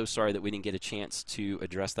 Wayne, I'm so sorry that we didn't get a chance to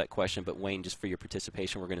address that question, but Wayne, just for your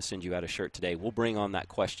participation, we're going to send you out a shirt today. We'll bring on that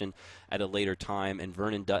question at a later time. And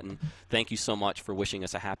Vernon Dutton, thank you so much for wishing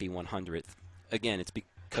us a happy 100th. Again, it's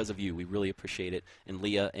because of you. We really appreciate it. And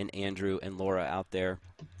Leah and Andrew and Laura out there,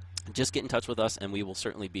 just get in touch with us, and we will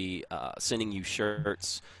certainly be sending you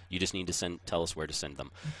shirts. You just need to tell us where to send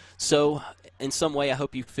them. So, in some way, I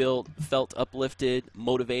hope you felt uplifted,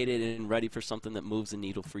 motivated, and ready for something that moves the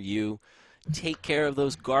needle for you. Take care of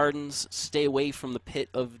those gardens. Stay away from the pit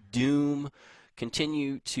of doom.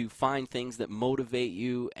 continue to find things that motivate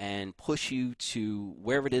you and push you to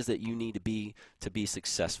wherever it is that you need to be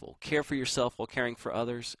successful. Care for yourself while caring for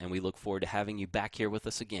others, and we look forward to having you back here with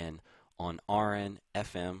us again on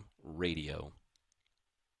RNFM Radio.